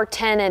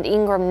 410 at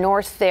Ingram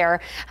North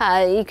there.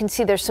 You can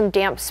see there's some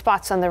damp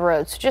spots on the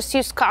road, so just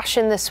use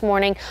caution this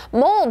morning.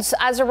 Molds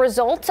as a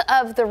result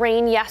of the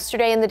rain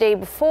yesterday and the day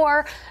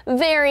before,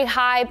 very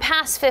high,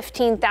 past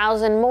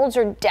 15,000. Molds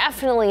are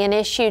definitely an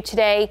issue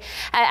today.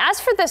 As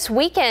for this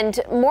weekend,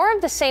 more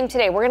of the same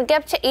today. We're going to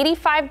get up to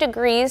 85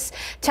 degrees.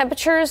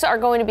 Temperatures are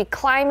going to be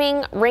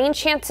climbing. Rain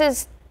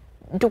chances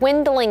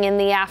dwindling in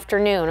the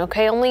afternoon.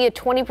 Okay, only a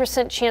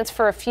 20% chance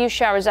for a few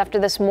showers after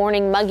this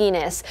morning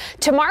mugginess.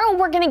 Tomorrow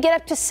we're going to get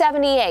up to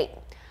 78,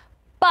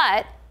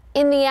 but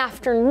in the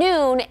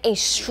afternoon, a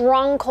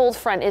strong cold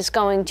front is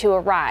going to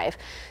arrive.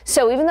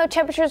 So even though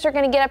temperatures are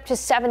going to get up to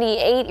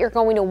 78, you're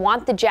going to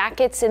want the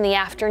jackets in the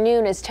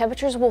afternoon, as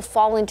temperatures will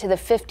fall into the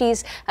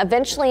 50s,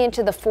 eventually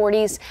into the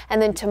 40s.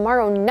 And then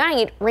tomorrow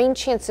night, rain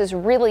chances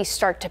really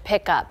start to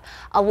pick up.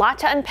 A lot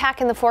to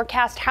unpack in the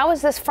forecast. How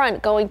is this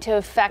front going to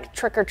affect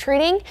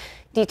trick-or-treating?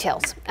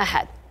 Details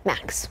ahead.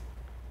 Max.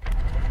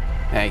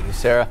 Thank you,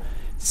 Sarah.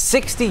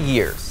 60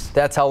 years.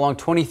 That's how long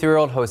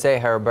 23-year-old Jose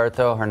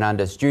Heriberto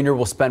Hernandez Jr.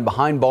 will spend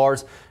behind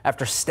bars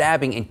after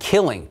stabbing and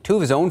killing two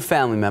of his own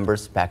family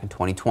members back in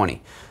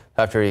 2020.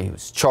 After he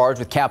was charged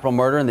with capital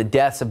murder and the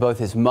deaths of both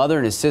his mother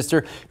and his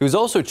sister, he was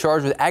also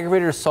charged with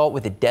aggravated assault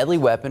with a deadly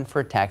weapon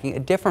for attacking a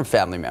different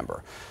family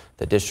member.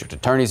 The district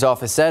attorney's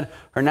office said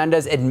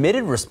Hernandez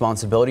admitted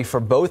responsibility for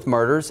both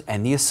murders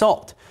and the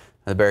assault.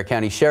 The Bexar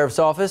County Sheriff's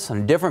Office on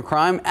a different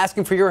crime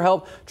asking for your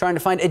help trying to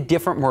find a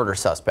different murder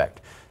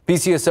suspect.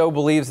 BCSO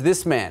believes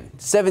this man,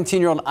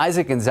 17-year-old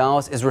Isaac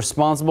Gonzalez, is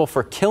responsible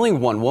for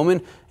killing one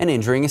woman and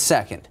injuring a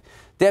second.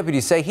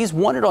 Deputies say he's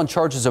wanted on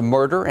charges of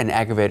murder and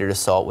aggravated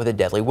assault with a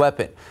deadly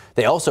weapon.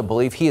 They also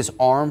believe he is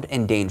armed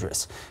and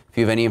dangerous. If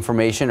you have any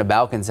information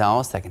about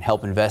Gonzalez that can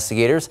help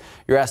investigators,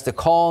 you're asked to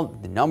call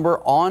the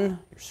number on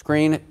your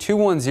screen,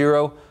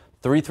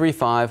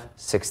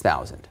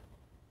 210-335-6000.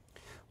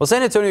 Well,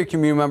 San Antonio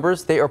community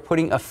members, they are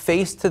putting a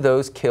face to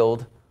those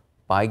killed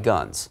by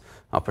guns.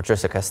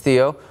 Patricia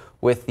Castillo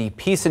with the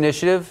Peace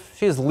Initiative,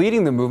 she is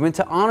leading the movement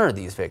to honor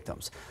these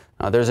victims.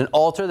 There's an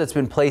altar that's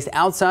been placed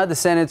outside the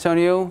San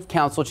Antonio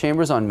Council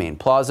chambers on Main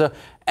Plaza.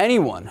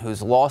 Anyone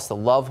who's lost a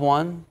loved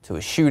one to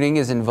a shooting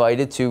is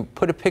invited to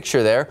put a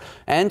picture there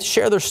and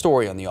share their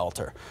story on the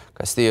altar.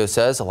 Castillo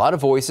says a lot of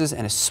voices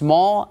and a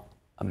small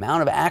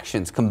amount of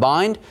actions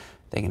combined,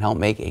 they can help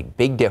make a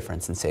big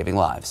difference in saving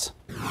lives.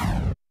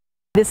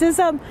 This is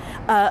a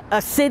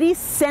city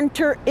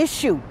center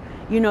issue.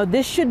 You know,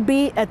 this should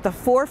be at the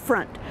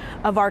forefront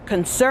of our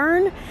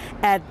concern,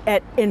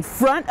 in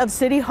front of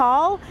City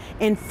Hall,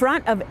 in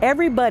front of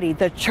everybody,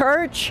 the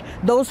church,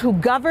 those who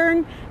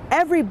govern.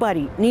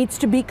 Everybody needs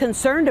to be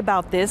concerned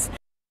about this.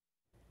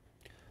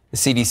 The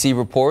CDC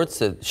reports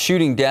that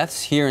shooting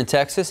deaths here in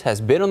Texas has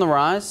been on the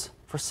rise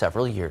for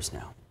several years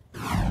now.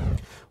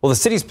 Well, the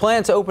city's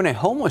plan to open a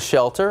homeless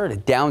shelter at a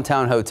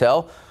downtown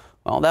hotel,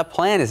 well, that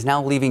plan is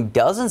now leaving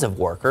dozens of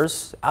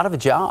workers out of a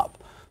job.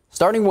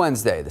 Starting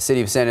Wednesday, the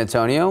city of San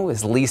Antonio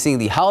is leasing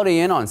the Holiday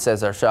Inn on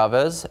Cesar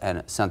Chavez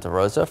and Santa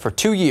Rosa for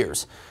 2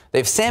 years. They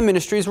have Sam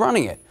Ministries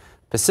running it.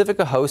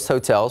 Pacifica Host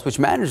Hotels, which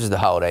manages the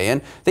Holiday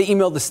Inn, they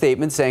emailed the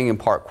statement saying in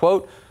part,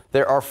 quote,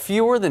 "There are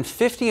fewer than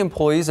 50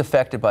 employees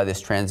affected by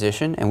this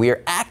transition, and we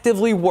are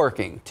actively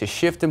working to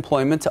shift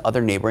employment to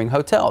other neighboring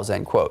hotels,"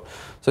 end quote.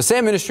 So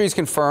Sam Ministries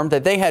confirmed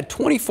that they had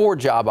 24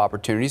 job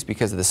opportunities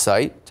because of the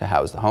site to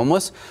house the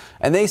homeless,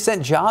 and they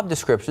sent job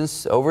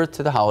descriptions over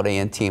to the Holiday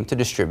Inn team to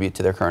distribute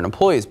to their current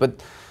employees.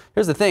 But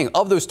here's the thing,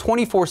 of those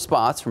 24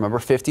 spots, remember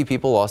 50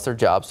 people lost their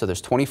jobs, so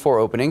there's 24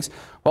 openings.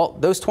 Well,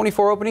 those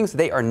 24 openings,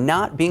 they are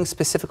not being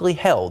specifically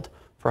held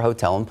for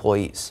hotel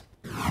employees.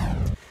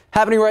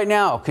 Happening right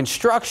now,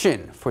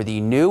 construction for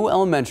the new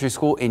elementary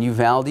school in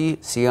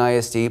Uvalde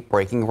CISD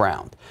breaking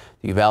ground.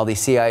 The Uvalde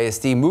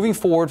CISD Moving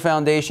Forward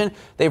Foundation,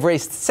 they've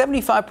raised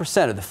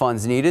 75% of the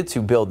funds needed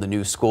to build the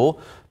new school.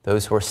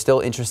 Those who are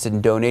still interested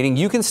in donating,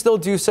 you can still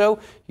do so.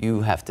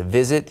 You have to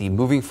visit the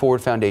Moving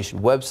Forward Foundation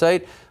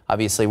website.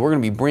 Obviously, we're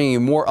going to be bringing you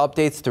more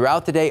updates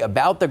throughout the day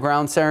about the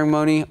ground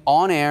ceremony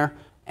on air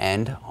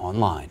and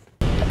online.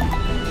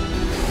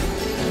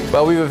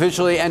 Well, we've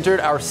officially entered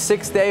our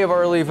 6th day of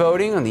early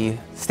voting on the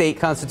state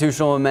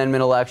constitutional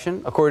amendment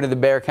election. According to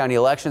the Bexar County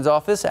Elections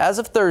Office, as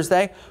of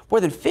Thursday, more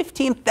than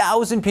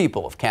 15,000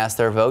 people have cast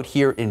their vote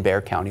here in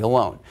Bexar County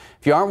alone.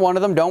 If you aren't one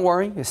of them, don't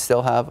worry. You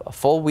still have a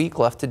full week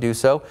left to do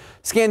so.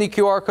 Scan the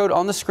QR code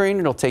on the screen.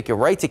 It'll take you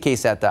right to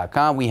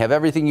KSAT.com. We have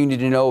everything you need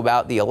to know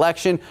about the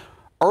election.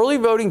 Early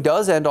voting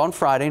does end on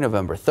Friday,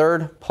 November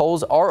 3rd.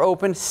 Polls are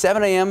open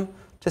 7 a.m.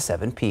 to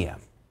 7 p.m.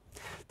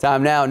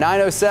 Time now,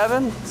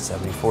 9:07,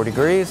 74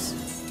 degrees.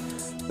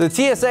 The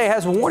TSA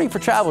has a warning for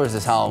travelers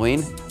this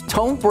Halloween.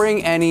 Don't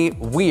bring any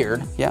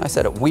weird, yeah, I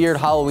said it, weird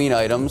Halloween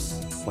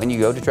items when you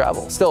go to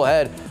travel. Still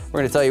ahead, we're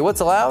going to tell you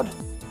what's allowed,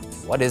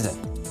 what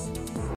isn't.